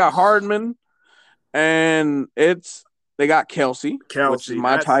they Oh, still got Hardman, and they got Kelsey, which is Kelsey,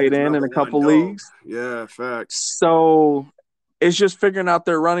 my that's tight his end in number a one couple dog. leagues. Yeah, facts. So it's just figuring out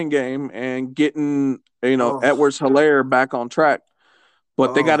their running game and getting Oh, Edwards-Helaire back on track.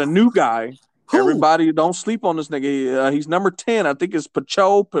 But they got oh, a new guy. who? Everybody don't sleep on this nigga. He's number 10. I think it's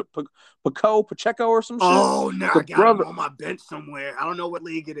Pacheco or some shit. Oh, no, The I got him brother. on my bench somewhere. I don't know what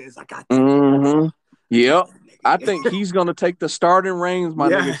league it is. I got that nigga. Mm-hmm. I got Yep. I that think nigga. he's gonna take the starting reins, my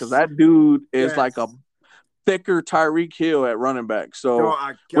nigga, because Yes, that dude is yes. like a thicker Tyreek Hill at running back. Dog, So I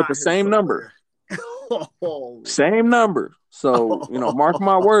with the got him same number. somewhere. Oh, Same number. So, mark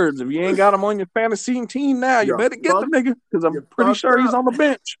my words. If you ain't got him on your fantasy team now, you you better get the fucked, nigga because I'm you pretty fucked sure he's up. on the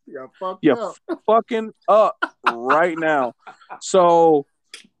bench. You fucked You're up. fucking up right now. So,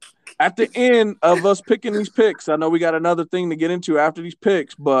 at the end of us picking these picks, I know we got another thing to get into after these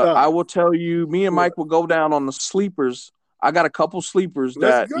picks, but I will tell you, me and Mike will go down on the sleepers. I got a couple sleepers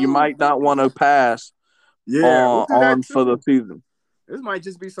Let's that you go. might not want to pass Yeah, we'll do that on for the too. season. This might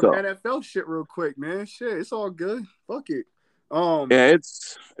just be some So, NFL shit real quick, man. Shit, it's all good. Fuck it. yeah,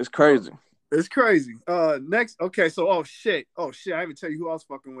 it's crazy. It's crazy. Next, okay, so shit, I even tell you who I was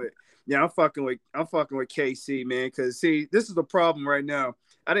fucking with. Yeah, I'm fucking with KC, man. Cause see, this is the problem right now.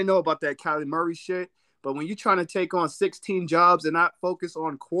 I didn't know about that Kyler Murray shit, but when you're trying to take on 16 jobs and not focus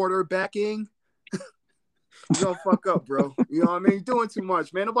on quarterbacking, you're gonna fuck up, bro. You know what I mean? You're doing too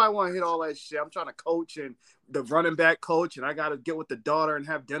much, man. Nobody want to hit all that shit. I'm trying to coach and the running back coach, and I gotta get with the daughter and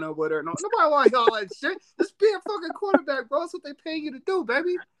have dinner with her. No, nobody want to hit all that shit. Just be a fucking quarterback, bro. That's what they pay you to do,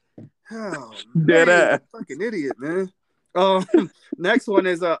 baby. Oh Dead man, ass. fucking idiot, man. Next one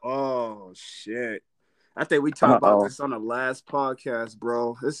is oh shit. I think we talked about this on the last podcast,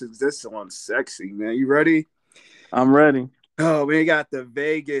 bro. This one's sexy, man. You ready? I'm ready. Oh, we got the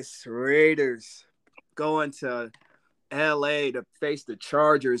Vegas Raiders going to LA to face the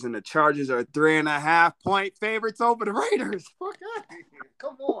Chargers, and the Chargers are 3.5-point favorites over the Raiders. Fuck out of here.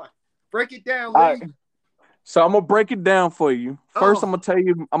 Come on. Break it down, Lee. So I'm gonna break it down for you. First, I'm gonna tell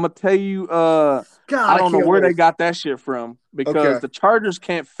you. God, I don't know where wait. they got that shit from because the Chargers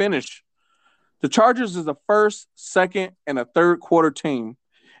can't finish. The Chargers is a first, second, and a third quarter team,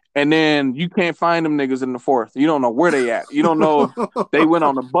 and then you can't find them niggas in the fourth. You don't know where they at. You don't know if they went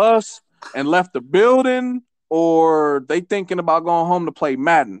on the bus and left the building, or they thinking about going home to play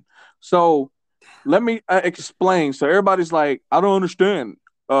Madden. So let me explain. So everybody's like, I don't understand.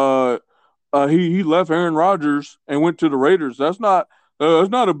 He left Aaron Rodgers and went to the Raiders. That's not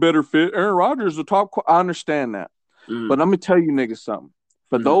a better fit. Aaron Rodgers is a top. I understand that, but let me tell you niggas something.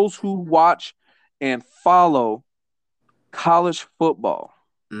 For those who watch and follow college football,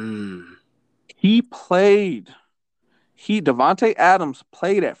 Devontae Adams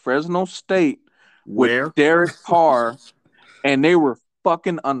played at Fresno State with Derek Carr, and they were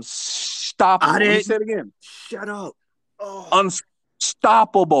fucking unstoppable. Let me say it again. Shut up.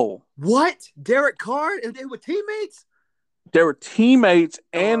 Unstoppable. What? Derek Carr? And they were teammates? They were teammates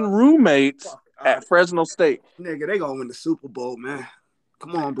and roommates at Fresno State. Nigga, they gonna win the Super Bowl, man.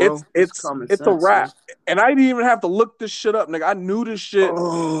 Come on, bro. It's a wrap. Man. And I didn't even have to look this shit up, nigga. I knew this shit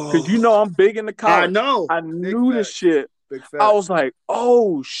because I'm big into college. I know. I knew this shit. I was like,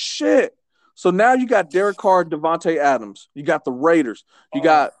 oh shit. So now you got Derek Carr, Devontae Adams. You got the Raiders. You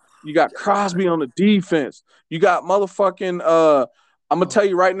got Crosby on the defense. You got motherfucking I'm gonna tell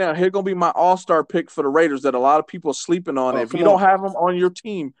you right now, here's gonna be my all-star pick for the Raiders that a lot of people are sleeping on. If you don't have him on your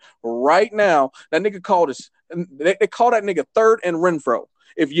team right now, that nigga called us. They call that nigga third and Renfro.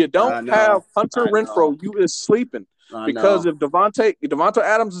 If you don't have Hunter Renfro, you is sleeping. Because if Devontae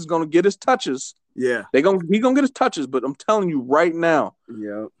Adams is gonna get his touches, he gonna get his touches. But I'm telling you right now,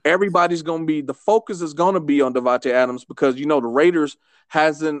 everybody's gonna be the focus is gonna be on Devontae Adams because the Raiders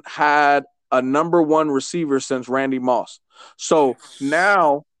hasn't had a number one receiver since Randy Moss. So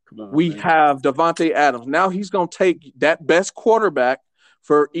now we have Devontae Adams. Now he's gonna take that best quarterback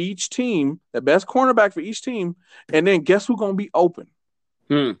for each team, and then guess who's gonna be open?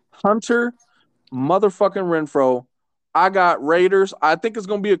 Hunter motherfucking Renfro. I got Raiders. I think it's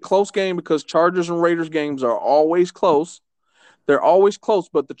going to be a close game because Chargers and Raiders games are always close. They're always close,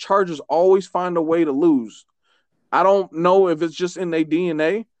 but the Chargers always find a way to lose. I don't know if it's just in their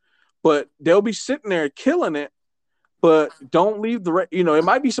DNA, but they'll be sitting there killing it. But don't leave it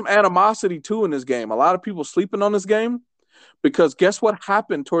might be some animosity too in this game. A lot of people sleeping on this game because guess what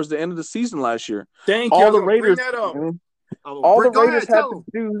happened towards the end of the season last year? Thank you. I All was the gonna bring Raiders, that up. Go ahead, tell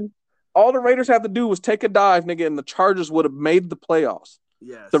them. All the Raiders had to do was take a dive, nigga, and the Chargers would have made the playoffs.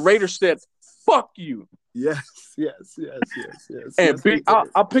 Yes. The Raiders said, "Fuck you." Yes. And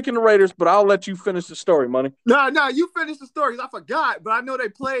I'm picking the Raiders, but I'll let you finish the story, money. No, you finish the story. I forgot, but I know they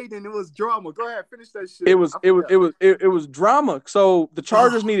played and it was drama. Go ahead, finish that shit. It was drama. So the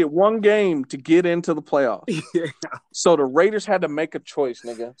Chargers needed one game to get into the playoffs. Yeah. So the Raiders had to make a choice,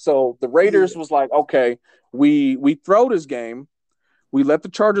 nigga. So the Raiders was like, okay, we throw this game, we let the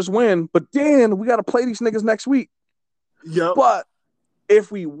Chargers win, but then we got to play these niggas next week. Yep. But if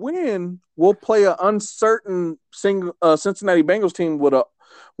we win, we'll play an uncertain Cincinnati Bengals team with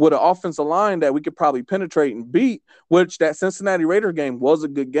an offensive line that we could probably penetrate and beat, which that Cincinnati Raider game was a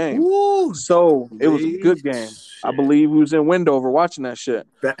good game. Ooh, so it was a good game. Shit. I believe we was in Wendover watching that shit.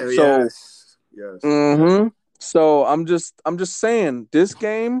 Yes. Mm-hmm. So I'm just saying this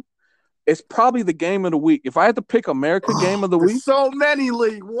game is probably the game of the week. If I had to pick America game of the week. So many,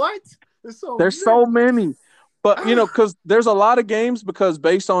 Lee. What? There's so many. But, because there's a lot of games because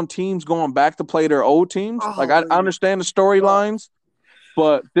based on teams going back to play their old teams. I understand the storylines.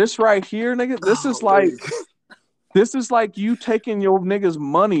 But this right here, nigga, this is like you taking your nigga's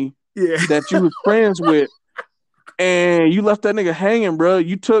money that you was friends with and you left that nigga hanging, bro.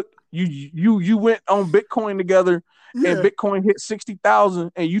 You went on Bitcoin together and Bitcoin hit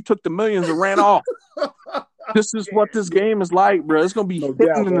 60,000 and you took the millions and ran off. This is what this game is like, bro. It's going to be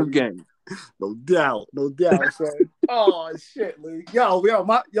hitting in this game. No doubt, son. Oh shit, Lee. Yo.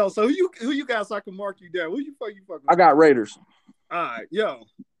 So who you got so I can mark you down? Who you fucking? I got Raiders. All right, yo.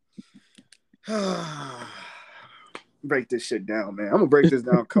 Break this shit down, man. I'm gonna break this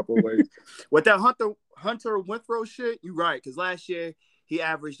down a couple of ways. With that Hunter Winfrey shit, you're right. Because last year he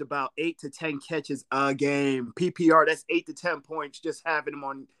averaged about 8 to 10 catches a game. PPR, that's 8 to 10 points just having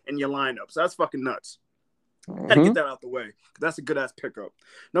him in your lineup. So that's fucking nuts. Gotta get that out the way because that's a good ass pickup.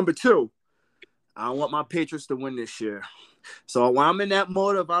 Number 2, I don't want my Patriots to win this year. So when I'm in that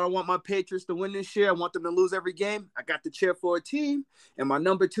mode of I don't want my Patriots to win this year, I want them to lose every game. I got to cheer for a team, and my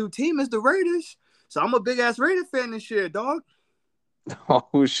number 2 team is the Raiders. So I'm a big ass Raider fan this year, dog.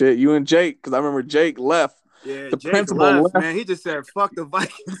 Oh shit, you and Jake, because I remember Jake left. Yeah, the Jake principal left, man. He just said, "Fuck the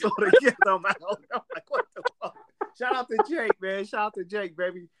Vikings altogether." I'm like, what the fuck? Shout out to Jake, man. Shout out to Jake,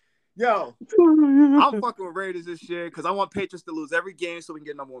 baby. Yo, I'm fucking with Raiders this year because I want Patriots to lose every game so we can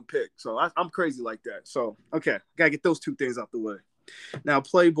get number 1 pick. So I'm crazy like that. So, okay, got to get those 2 things out the way. Now,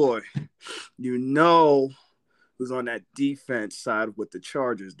 Playboy, who's on that defense side with the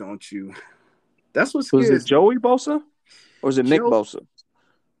Chargers, don't you? That's what scares me. Was it Joey Bosa or is it Nick Bosa?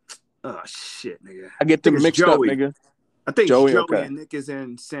 Oh, shit, nigga. I get them mixed up, nigga. I think Joey and Nick is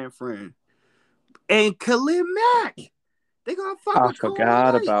in San Fran. And Khalil Mack. They gonna fuck with Khalil. I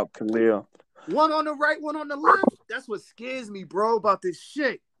forgot about Khalil. One on the right, one on the left. That's what scares me, bro, about this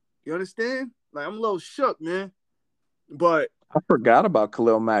shit. You understand? Like, I'm a little shook, man. But I forgot about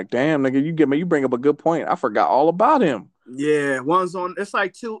Khalil Mack. Damn, nigga, you bring up a good point. I forgot all about him. Yeah, one's on. It's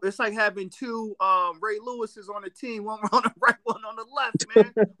like having 2 Ray Lewises on the team. One on the right, one on the left,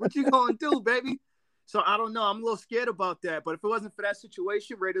 man. What you gonna do, baby? So I don't know. I'm a little scared about that. But if it wasn't for that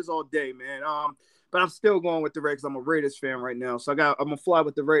situation, Raiders all day, man. But I'm still going with the Raiders. I'm a Raiders fan right now, so I'm gonna fly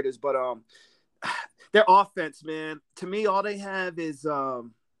with the Raiders. But their offense, man. To me, all they have is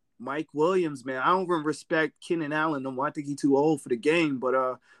Mike Williams, man. I don't even respect Keenan Allen no more. I think he's too old for the game.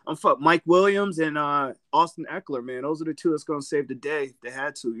 But I'm fuck Mike Williams and Austin Eckler, man. Those are the 2 that's gonna save the day if they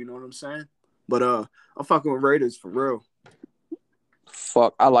had to. You know what I'm saying? But I'm fucking with Raiders for real.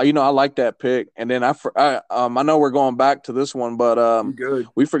 Fuck, I like that pick. And then I know we're going back to this one, but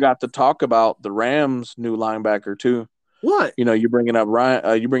we forgot to talk about the Rams' new linebacker too. What? You're bringing up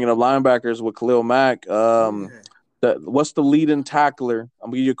linebackers with Khalil Mack. What's the leading tackler? I'm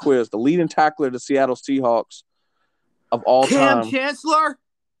gonna give you a quiz. The leading tackler of the Seattle Seahawks of all time. Cam Chancellor?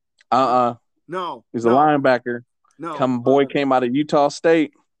 No. He's a linebacker. No. Came out of Utah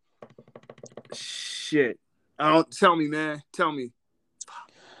State. Shit. Tell me, man. Tell me.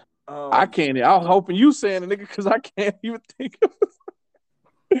 I can't. I was hoping you saying it, nigga, because I can't even think of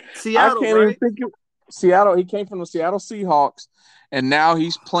Seattle. I can't even think of Seattle. He came from the Seattle Seahawks, and now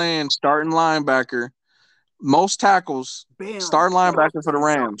he's playing starting linebacker, most tackles, starting linebacker for the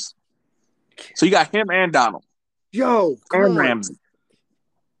Rams. So you got him and Donald. Yo, come and on. Ramsey.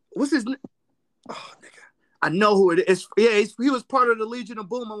 What's his name? Oh, nigga. I know who it is. Yeah, he was part of the Legion of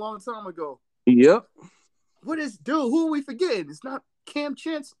Boom a long time ago. Yep. What is, dude? Who are we forgetting? It's not Cam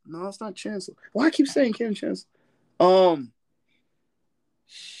Chancellor. No, it's not Chancellor. Why I keep saying Cam Chancellor?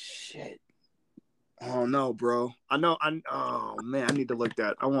 Shit. Oh no, bro. I know. Oh man, I need to look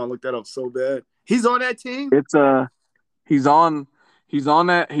that. I want to look that up so bad. He's on that team. It's he's on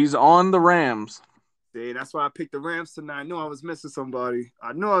that. He's on the Rams. See, that's why I picked the Rams tonight. I knew I was missing somebody.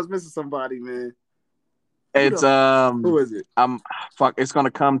 Man. It's Who is it? It's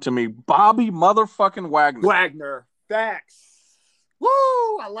gonna come to me. Bobby motherfucking Wagner. Wagner. Facts. Woo!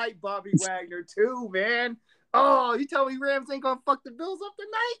 I like Bobby Wagner too, man. Oh, you tell me Rams ain't gonna fuck the Bills up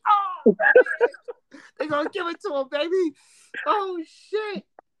tonight? Oh, they gonna give it to him, baby. Oh shit.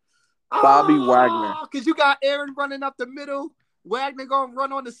 Bobby Wagner. Because you got Aaron running up the middle. Wagner gonna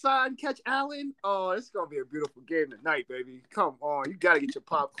run on the side and catch Allen. Oh, it's gonna be a beautiful game tonight, baby. Come on, you gotta get your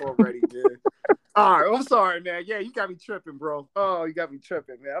popcorn ready, man. All right, I'm sorry, man. Yeah, you got me tripping, bro. Oh, you got me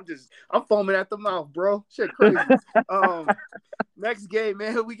tripping, man. I'm foaming at the mouth, bro. Shit, crazy. Next game,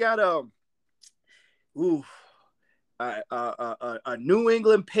 man. We got a New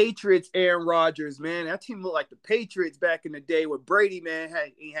England Patriots. Aaron Rodgers, man. That team looked like the Patriots back in the day with Brady, man.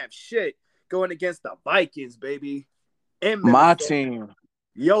 Ain't have shit going against the Vikings, baby. My team.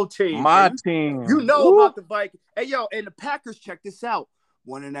 Your team. My man. team. You know about the Vikings. Hey, yo, and the Packers, check this out.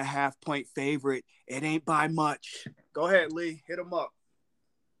 1.5-point favorite. It ain't by much. Go ahead, Lee. Hit them up.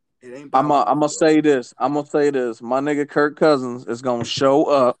 It ain't by much. I'm gonna say this. My nigga Kirk Cousins is gonna show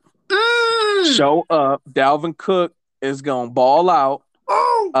up. Show up. Dalvin Cook is gonna ball out.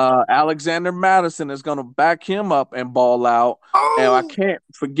 Oh. Alexander Madison is gonna back him up and ball out. Oh. And I can't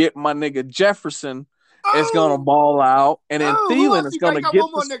forget my nigga Jefferson is gonna ball out. And then Thielen is gonna get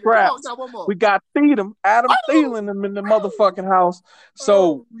the scraps. We got Adam Thielen in the motherfucking house.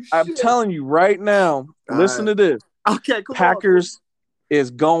 So I'm telling you right now, listen to this. Okay, cool. Packers is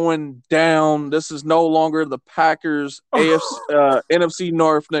going down. This is no longer the Packers NFC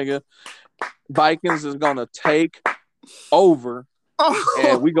North, nigga. Vikings is gonna take over,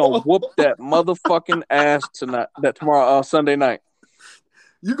 and we gonna whoop that motherfucking ass tomorrow, Sunday night.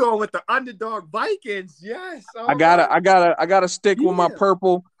 You going with the underdog Vikings? Yes. I gotta stick with my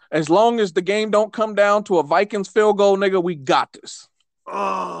purple. As long as the game don't come down to a Vikings field goal, nigga, we got this.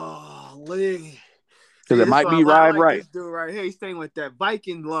 Oh, Lee. Because it might be right. This dude right here, he's staying with that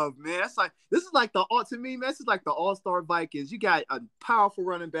Viking love, man. This is like to me, man. This is like the all-star Vikings. You got a powerful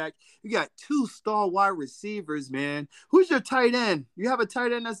running back. You got 2 star wide receivers, man. Who's your tight end? You have a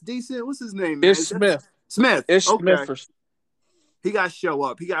tight end that's decent. What's his name, man? Ish Smith. Ish Smith. He got to show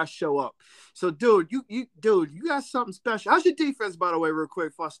up. So, dude, you got something special. How's your defense, by the way, real quick,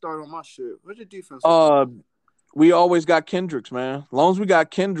 before I start on my shit? What's your defense? We always got Kendricks, man. As long as we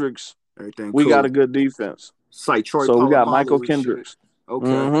got Kendricks, we got a good defense. It's like Troy so we got Michael Kendricks. Okay.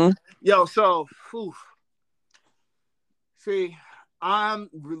 Mm-hmm. Yo, so, see, I'm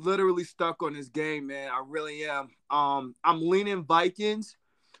literally stuck on this game, man. I really am. I'm leaning Vikings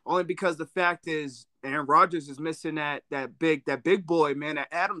only because the fact is Aaron Rodgers is missing that big boy, man, that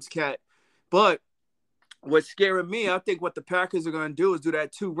Adams cat. But what's scaring me, I think what the Packers are going to do is do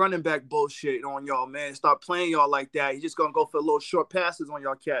that 2 running back bullshit on y'all, man. Start playing y'all like that. He's just going to go for little short passes on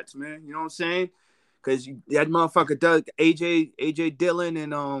y'all cats, man. You know what I'm saying? Because that motherfucker does AJ Dillon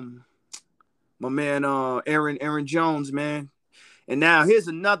and my man Aaron Jones, man. And now here's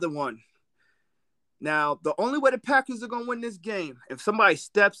another one. Now, the only way the Packers are going to win this game, if somebody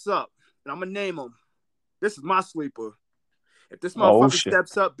steps up, and I'm going to name them. This is my sleeper. If this motherfucker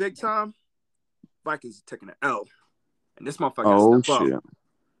steps up big time, Vikings are taking an L. And this motherfucker step up.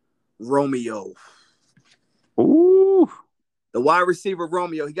 Romeo. Ooh. The wide receiver,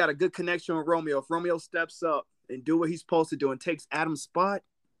 Romeo. He got a good connection with Romeo. If Romeo steps up and do what he's supposed to do and takes Adam's spot,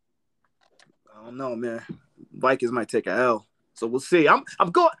 I don't know, man. Vikings might take an L. So we'll see. I'm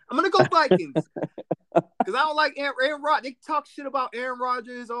gonna go Vikings. Because I don't like Aaron Rodgers. They talk shit about Aaron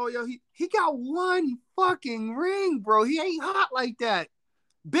Rodgers. Oh, yo, he got 1 fucking ring, bro. He ain't hot like that.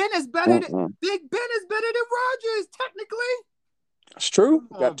 Big Ben is better than Rodgers, technically. It's true.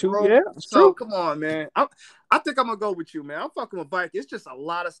 Got 2. Bro. Yeah, it's true. Come on, man. I think I'm gonna go with you, man. I'm fucking with Vikings. It's just a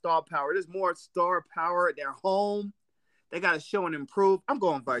lot of star power. There's more star power at their home. They gotta show and improve. I'm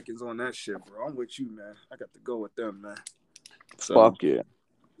going Vikings on that shit, bro. I'm with you, man. I got to go with them, man. So, fuck yeah.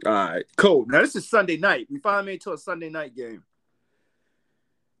 All right, cool. Now, this is Sunday night. We finally made it to a Sunday night game.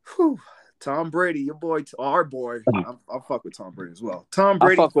 Whew. Tom Brady, your boy, our boy. I'll fuck with Tom Brady as well. Tom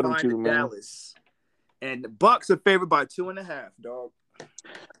Brady fuck with him too, man. Dallas. And the Bucks are favored by 2.5, dog.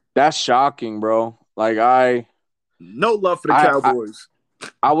 That's shocking, bro. Like, no love for the Cowboys.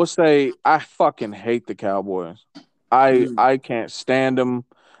 I would say I fucking hate the Cowboys. I can't stand them.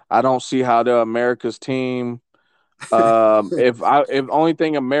 I don't see how they're America's team. If only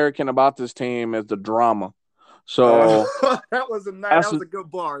thing American about this team is the drama. So that was a nice. that's That was a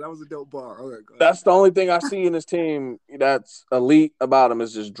good bar. That was a dope bar. Okay, go ahead. that's the only thing I see in this team that's elite about them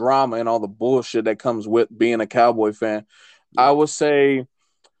is just drama and all the bullshit that comes with being a Cowboy fan. Yeah. I would say,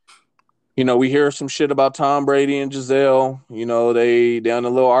 we hear some shit about Tom Brady and Giselle. They in a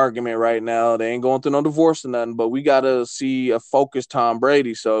little argument right now. They ain't going through no divorce or nothing, but we gotta see a focused Tom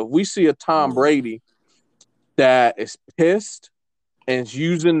Brady. So if we see a Tom Brady that is pissed and is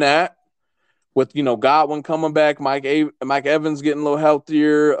using that with Godwin coming back, Mike Evans getting a little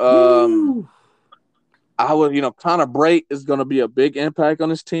healthier. I would Connor Brait is going to be a big impact on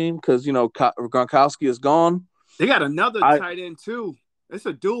this team because Gronkowski is gone. They got another tight end too. It's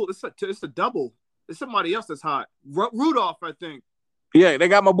a duel. It's a double. It's somebody else that's hot. Rudolph, I think. Yeah, they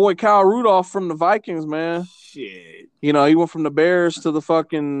got my boy Kyle Rudolph from the Vikings, man. Shit. He went from the Bears to the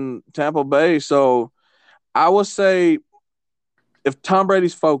fucking Tampa Bay. So I would say if Tom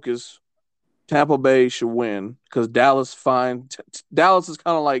Brady's focused, Tampa Bay should win because Dallas is kind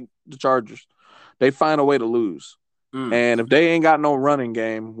of like the Chargers. They find a way to lose. And if they ain't got no running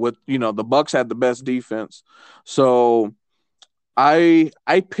game with, the Bucks had the best defense. So I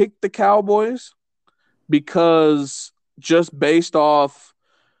picked the Cowboys because just based off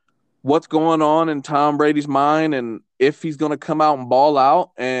what's going on in Tom Brady's mind and if he's going to come out and ball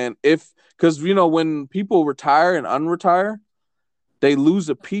out and because, when people retire and unretire, they lose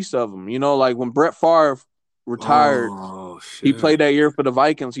a piece of them. Like when Brett Favre retired, he played that year for the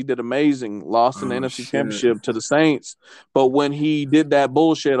Vikings. He did amazing. Lost in the NFC Championship to the Saints. But when he did that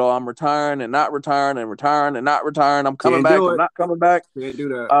bullshit, I'm retiring and not retiring and retiring and not retiring. I'm coming back. I'm not coming back. Can't do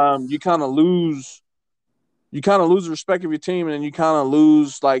that. You kind of lose the respect of your team, and then you kind of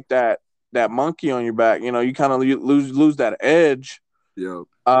lose like that monkey on your back. You kind of lose that edge. Yeah.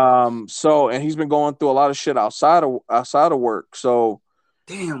 So and he's been going through a lot of shit outside of work. So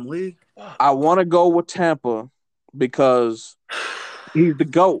damn, Lee. I want to go with Tampa because he's the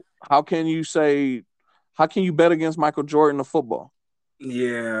GOAT. How can you bet against Michael Jordan of football?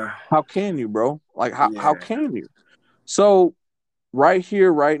 Yeah. How can you, bro? Like how can you? So right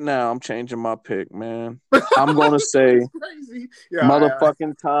here, right now, I'm changing my pick, man. I'm gonna say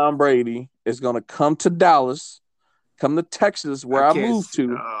motherfucking Tom Brady is gonna come to Dallas. Come to Texas, where I moved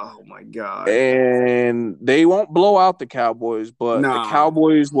to. Oh, my God. And they won't blow out the Cowboys, but the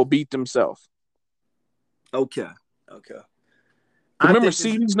Cowboys will beat themselves. Okay. Remember,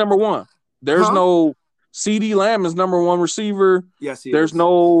 CeeDee's number one. There's no CeeDee Lamb is number one receiver. Yes, he there's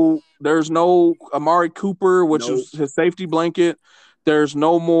is. no Amari Cooper, which is his safety blanket. There's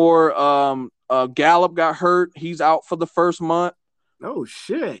no more Gallup got hurt. He's out for the first month. Oh,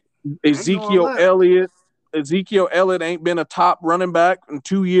 shit. Ezekiel Elliott ain't been a top running back in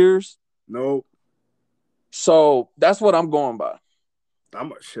 2 years. Nope. So that's what I'm going by.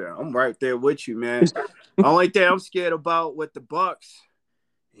 I'm right there with you, man. Only thing I'm scared about with the Bucks,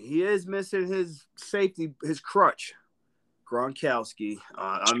 he is missing his safety, his crutch, Gronkowski.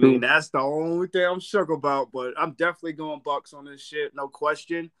 I mean, that's the only thing I'm shook about. But I'm definitely going Bucks on this shit, no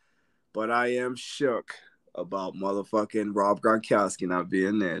question. But I am shook about motherfucking Rob Gronkowski not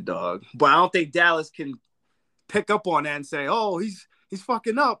being there, dog. But I don't think Dallas can pick up on that and say, oh, he's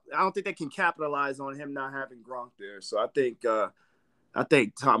fucking up. I don't think they can capitalize on him not having Gronk there. So I think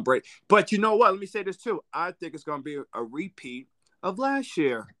Tom Brady. But you know what? Let me say this too. I think it's going to be a repeat of last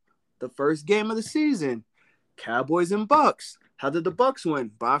year, the first game of the season, Cowboys and Bucks. How did the Bucks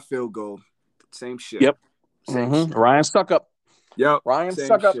win? By a field goal. Same shit. Yep. Shit. Ryan stuck up. Yep. Ryan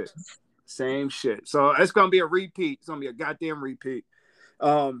stuck up. Same shit. So it's going to be a repeat. It's going to be a goddamn repeat.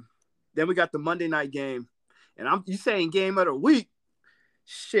 Then we got the Monday night game. And you saying game of the week.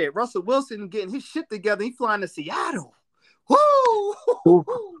 Shit, Russell Wilson getting his shit together. He flying to Seattle. Woo!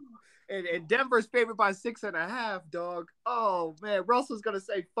 And Denver's favored by 6.5, dog. Oh, man. Russell's going to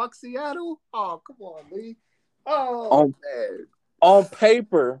say, fuck Seattle? Oh, come on, Lee. Oh, man. On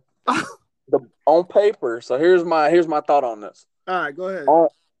paper. On paper. So here's my thought on this. All right, go ahead.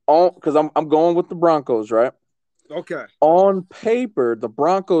 Because I'm going with the Broncos, right? Okay. On paper, the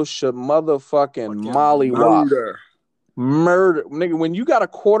Broncos should motherfucking mollywop. Murder. Nigga, when you got a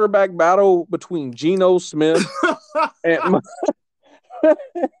quarterback battle between Geno Smith and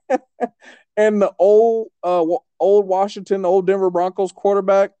the old Washington, old Denver Broncos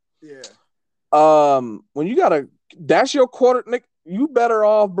quarterback. Yeah. When you that's your quarter, Nick, you better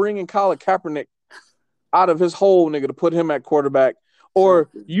off bringing Colin Kaepernick out of his hole, nigga, to put him at quarterback. Or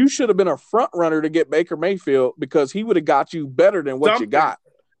you should have been a front runner to get Baker Mayfield because he would have got you better than what you got.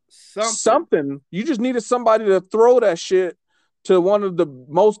 Something. You just needed somebody to throw that shit to one of the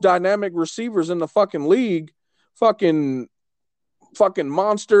most dynamic receivers in the fucking league, fucking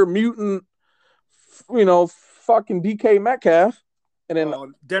monster mutant, fucking DK Metcalf, and then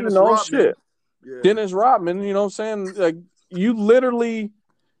Dennis Rodman. shit, Dennis Rodman. You know what I'm saying? Like you literally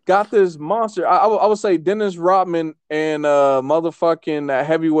got this monster. I would say Dennis Rodman and motherfucking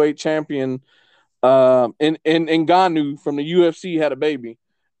heavyweight champion in Ngannou from the UFC had a baby,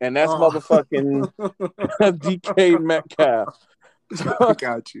 and that's motherfucking DK Metcalf. I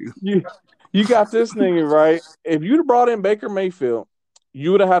got you. You got this nigga right. If you'd have brought in Baker Mayfield,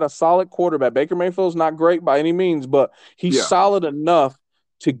 you would have had a solid quarterback. Baker Mayfield's not great by any means, but he's solid enough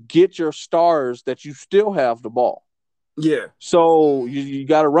to get your stars that you still have the ball. Yeah. So you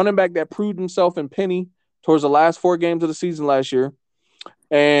got a running back that proved himself in Penny towards the last 4 games of the season last year,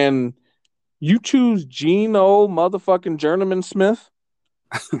 and you choose Geno motherfucking Journeyman Smith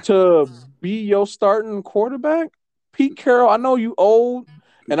to be your starting quarterback? Pete Carroll, I know you old,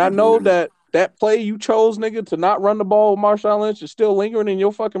 and I know that play you chose, nigga, to not run the ball with Marshawn Lynch is still lingering in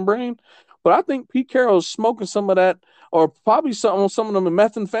your fucking brain. But I think Pete Carroll is smoking some of that, or probably some of them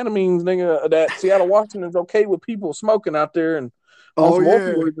methamphetamines, nigga, that Seattle Washington is okay with people smoking out there and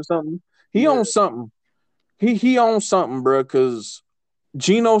opioids or something. He owns something. He owns something, bro, because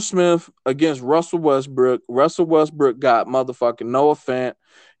Geno Smith against Russell Westbrook. Russell Westbrook got motherfucking Noah Fant.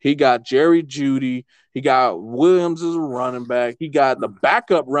 He got Jerry Jeudy. He got Williams as a running back. He got the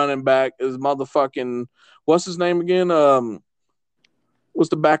backup running back as motherfucking what's his name again? What's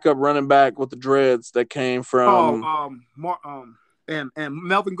the backup running back with the dreads that came from? And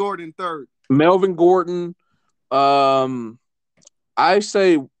Melvin Gordon third. Melvin Gordon. I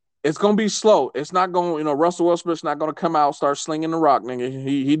say it's gonna be slow. It's not going. Russell Westbrook's not gonna come out start slinging the rock, nigga.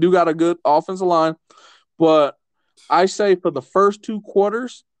 He do got a good offensive line, but I say for the first 2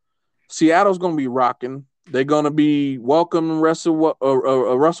 quarters, Seattle's gonna be rocking. They're gonna be welcoming Russell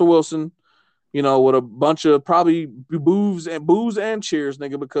Wilson, with a bunch of probably boos and cheers,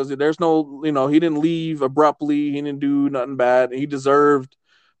 nigga, because there's no, he didn't leave abruptly. He didn't do nothing bad. He deserved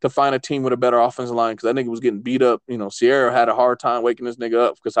to find a team with a better offensive line because that nigga was getting beat up. Sierra had a hard time waking this nigga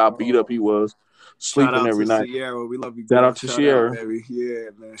up because how beat up he was, sleeping every night. Sierra, we love you. Shout out to Sierra, baby.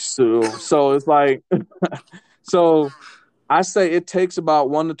 Yeah, man. So it's like, so I say it takes about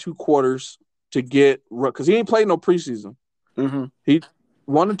 1 to 2 quarters to get, because he ain't played no preseason. Mm-hmm. He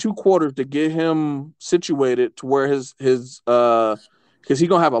 1 to 2 quarters to get him situated to where his because he's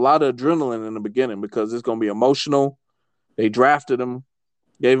gonna have a lot of adrenaline in the beginning because it's gonna be emotional. They drafted him,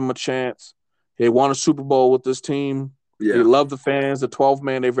 gave him a chance. They won a Super Bowl with this team. Yeah. They love the fans. The 12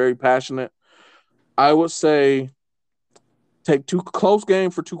 man, they're very passionate. I would say take 2 close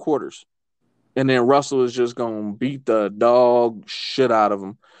game for 2 quarters. And then Russell is just going to beat the dog shit out of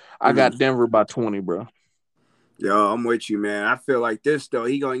him. I got Denver by 20, bro. Yo, I'm with you, man. I feel like this, though.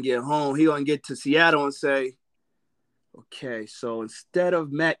 He going to get home. He going to get to Seattle and say, okay, so instead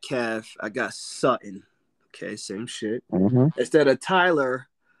of Metcalf, I got Sutton. Okay, same shit. Mm-hmm. Instead of Tyler,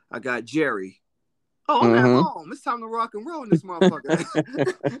 I got Jerry. Oh, I'm at home. It's time to rock and roll in this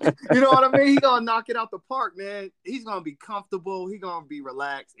motherfucker. You know what I mean? He gonna knock it out the park, man. He's gonna be comfortable. He gonna be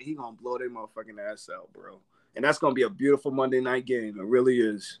relaxed, and he gonna blow their motherfucking ass out, bro. And that's gonna be a beautiful Monday night game. It really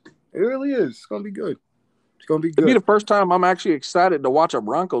is. It really is. It's gonna be good. It's gonna be good. It'll be the first time I'm actually excited to watch a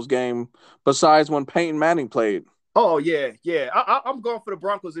Broncos game besides when Peyton Manning played. Oh yeah. I'm going for the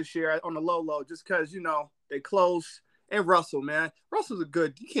Broncos this year on the low, just because they close. And Russell, man. Russell's a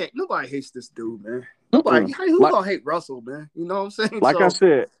good. Nobody hates this dude, man. Nobody. Who gonna hate Russell, man? You know what I'm saying? Like I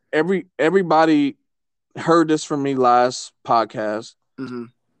said, everybody heard this from me last podcast, and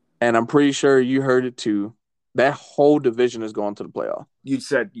I'm pretty sure you heard it too. That whole division is going to the playoff. You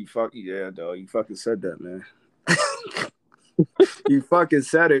fucking said that, man. You fucking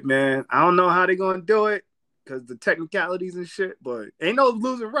said it, man. I don't know how they gonna do it because the technicalities and shit, but ain't no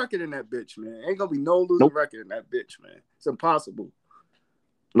losing record in that bitch, man. Ain't gonna be no losing record in that bitch, man. It's impossible.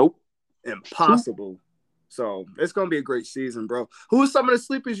 Nope. Impossible. So it's gonna be a great season, bro. Who are some of the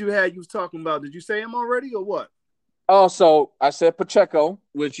sleepers you had? You was talking about? Did you say him already or what? Oh, so I said Pacheco,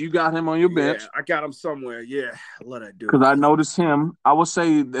 which you got him on your bench. I got him somewhere. Yeah, I love that dude. Because I noticed him. I would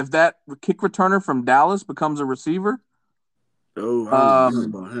say if that kick returner from Dallas becomes a receiver. Oh, I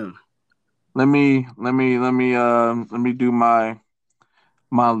don't know about him. Let me do my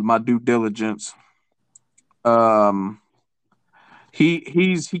due diligence.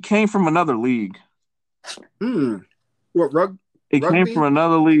 He came from another league. What rugby? He came from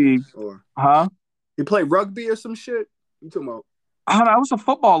another league. Huh? He played rugby or some shit? You talking about? I don't know. It was a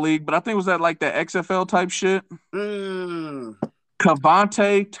football league, but I think it was that XFL type shit.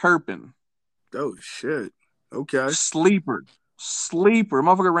 Cavante Turpin. Oh shit. Okay. Sleeper. Sleeper.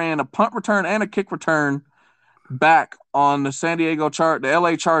 Motherfucker ran a punt return and a kick return back on the the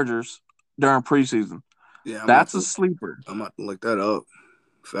LA Chargers during preseason. Yeah, That's a sleeper. I'm about to look that up.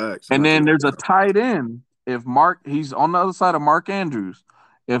 Facts. And then there's a tight end. If he's on the other side of Mark Andrews.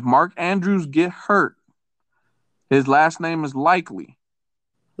 If Mark Andrews get hurt, his last name is Likely.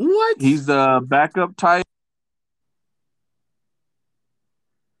 What? He's the backup tight.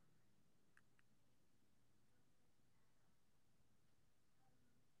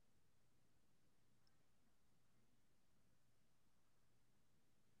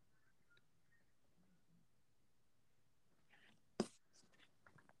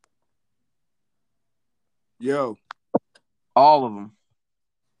 Yo. All of them.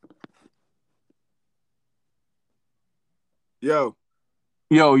 Yo,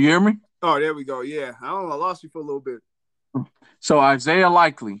 you hear me? Oh, there we go. Yeah. I don't know. I lost you for a little bit. So Isaiah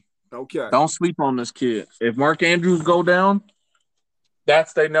Likely. Okay. Don't sleep on this kid. If Mark Andrews go down,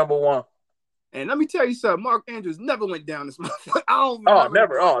 that's their number one. And let me tell you something. Mark Andrews never went down this motherfucker. I don't remember.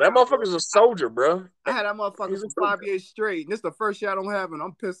 Never. That motherfucker's a soldier, bro. I had that motherfucker for 5 years straight. And this is the first year I don't have him.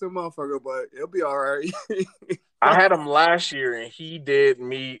 I'm pissed at motherfucker, but it'll be all right. I had him last year, and he did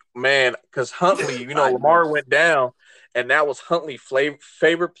me, man, because Huntley, Lamar went down, and that was Huntley's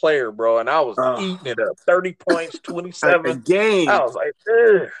favorite player, bro. And I was eating it up. 30 points, 27. A game. I was like,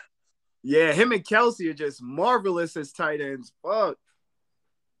 ugh. Yeah, him and Kelsey are just marvelous as tight ends. Fuck.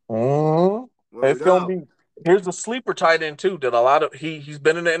 It's gonna be. Here's the sleeper tight end too. That he's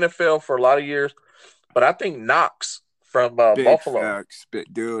been in the NFL for a lot of years, but I think Knox from Buffalo. Facts.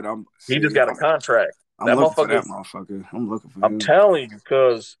 Dude, he just got a contract. I'm looking for that motherfucker. I'm looking for him. I'm telling you,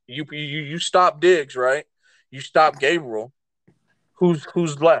 because you stop Diggs, right? You stop Gabriel.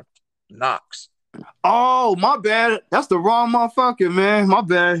 Who's left? Knox. Oh, my bad. That's the wrong motherfucker, man. My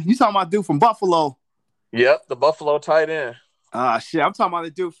bad. You talking about dude from Buffalo? Yep, the Buffalo tight end. Shit. I'm talking about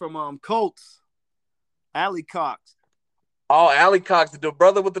the dude from Colts. Alley Cox. Oh, Alley Cox, the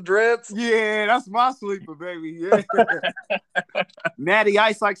brother with the dreads? Yeah, that's my sleeper, baby. Yeah. Natty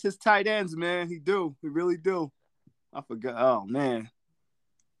Ice likes his tight ends, man. He really do. I forgot. Oh, man.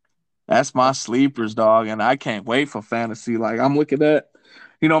 That's my sleepers, dog, and I can't wait for fantasy. Like, I'm looking at,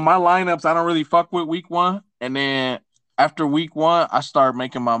 my lineups, I don't really fuck with week one, and then after week one, I start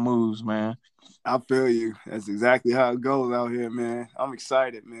making my moves, man. I feel you. That's exactly how it goes out here, man. I'm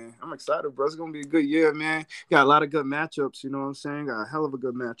excited, man. I'm excited, bro. It's going to be a good year, man. Got a lot of good matchups, you know what I'm saying? Got a hell of a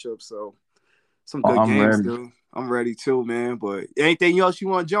good matchup, so some good games, dude. I'm ready too, man. But anything else you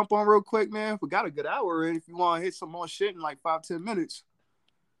want to jump on real quick, man? We got a good hour in if you want to hit some more shit in like 5-10 minutes.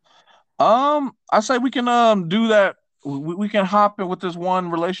 I say we can do that. We can hop in with this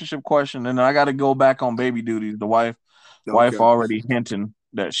one relationship question, and I got to go back on baby duties. The wife already hinting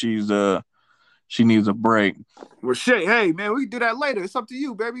that she needs a break. Well, shit, hey, man, we can do that later. It's up to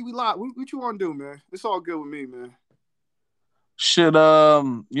you, baby. We live. What you want to do, man? It's all good with me, man. Shit,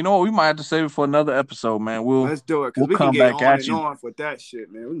 you know what? We might have to save it for another episode, man. Let's do it, because we can get on and on with that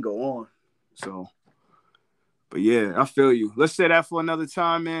shit, man. We can go on. So, but yeah, I feel you. Let's say that for another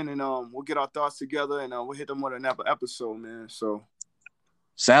time, man, and we'll get our thoughts together, and we'll hit them with another episode, man. So.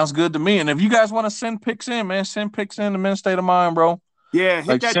 Sounds good to me. And if you guys want to send pics in, man, send pics in the Men's State of Mind, bro. Yeah,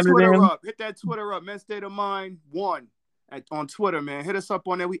 hit that Twitter up. Hit that Twitter up. Men's State of Mind 1 on Twitter, man. Hit us up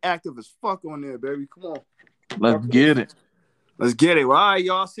on there. We active as fuck on there, baby. Come on. Let's get it. Let's get it. Well, all right,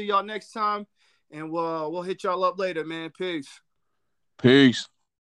 y'all. See y'all next time. And we'll hit y'all up later, man. Peace. Peace.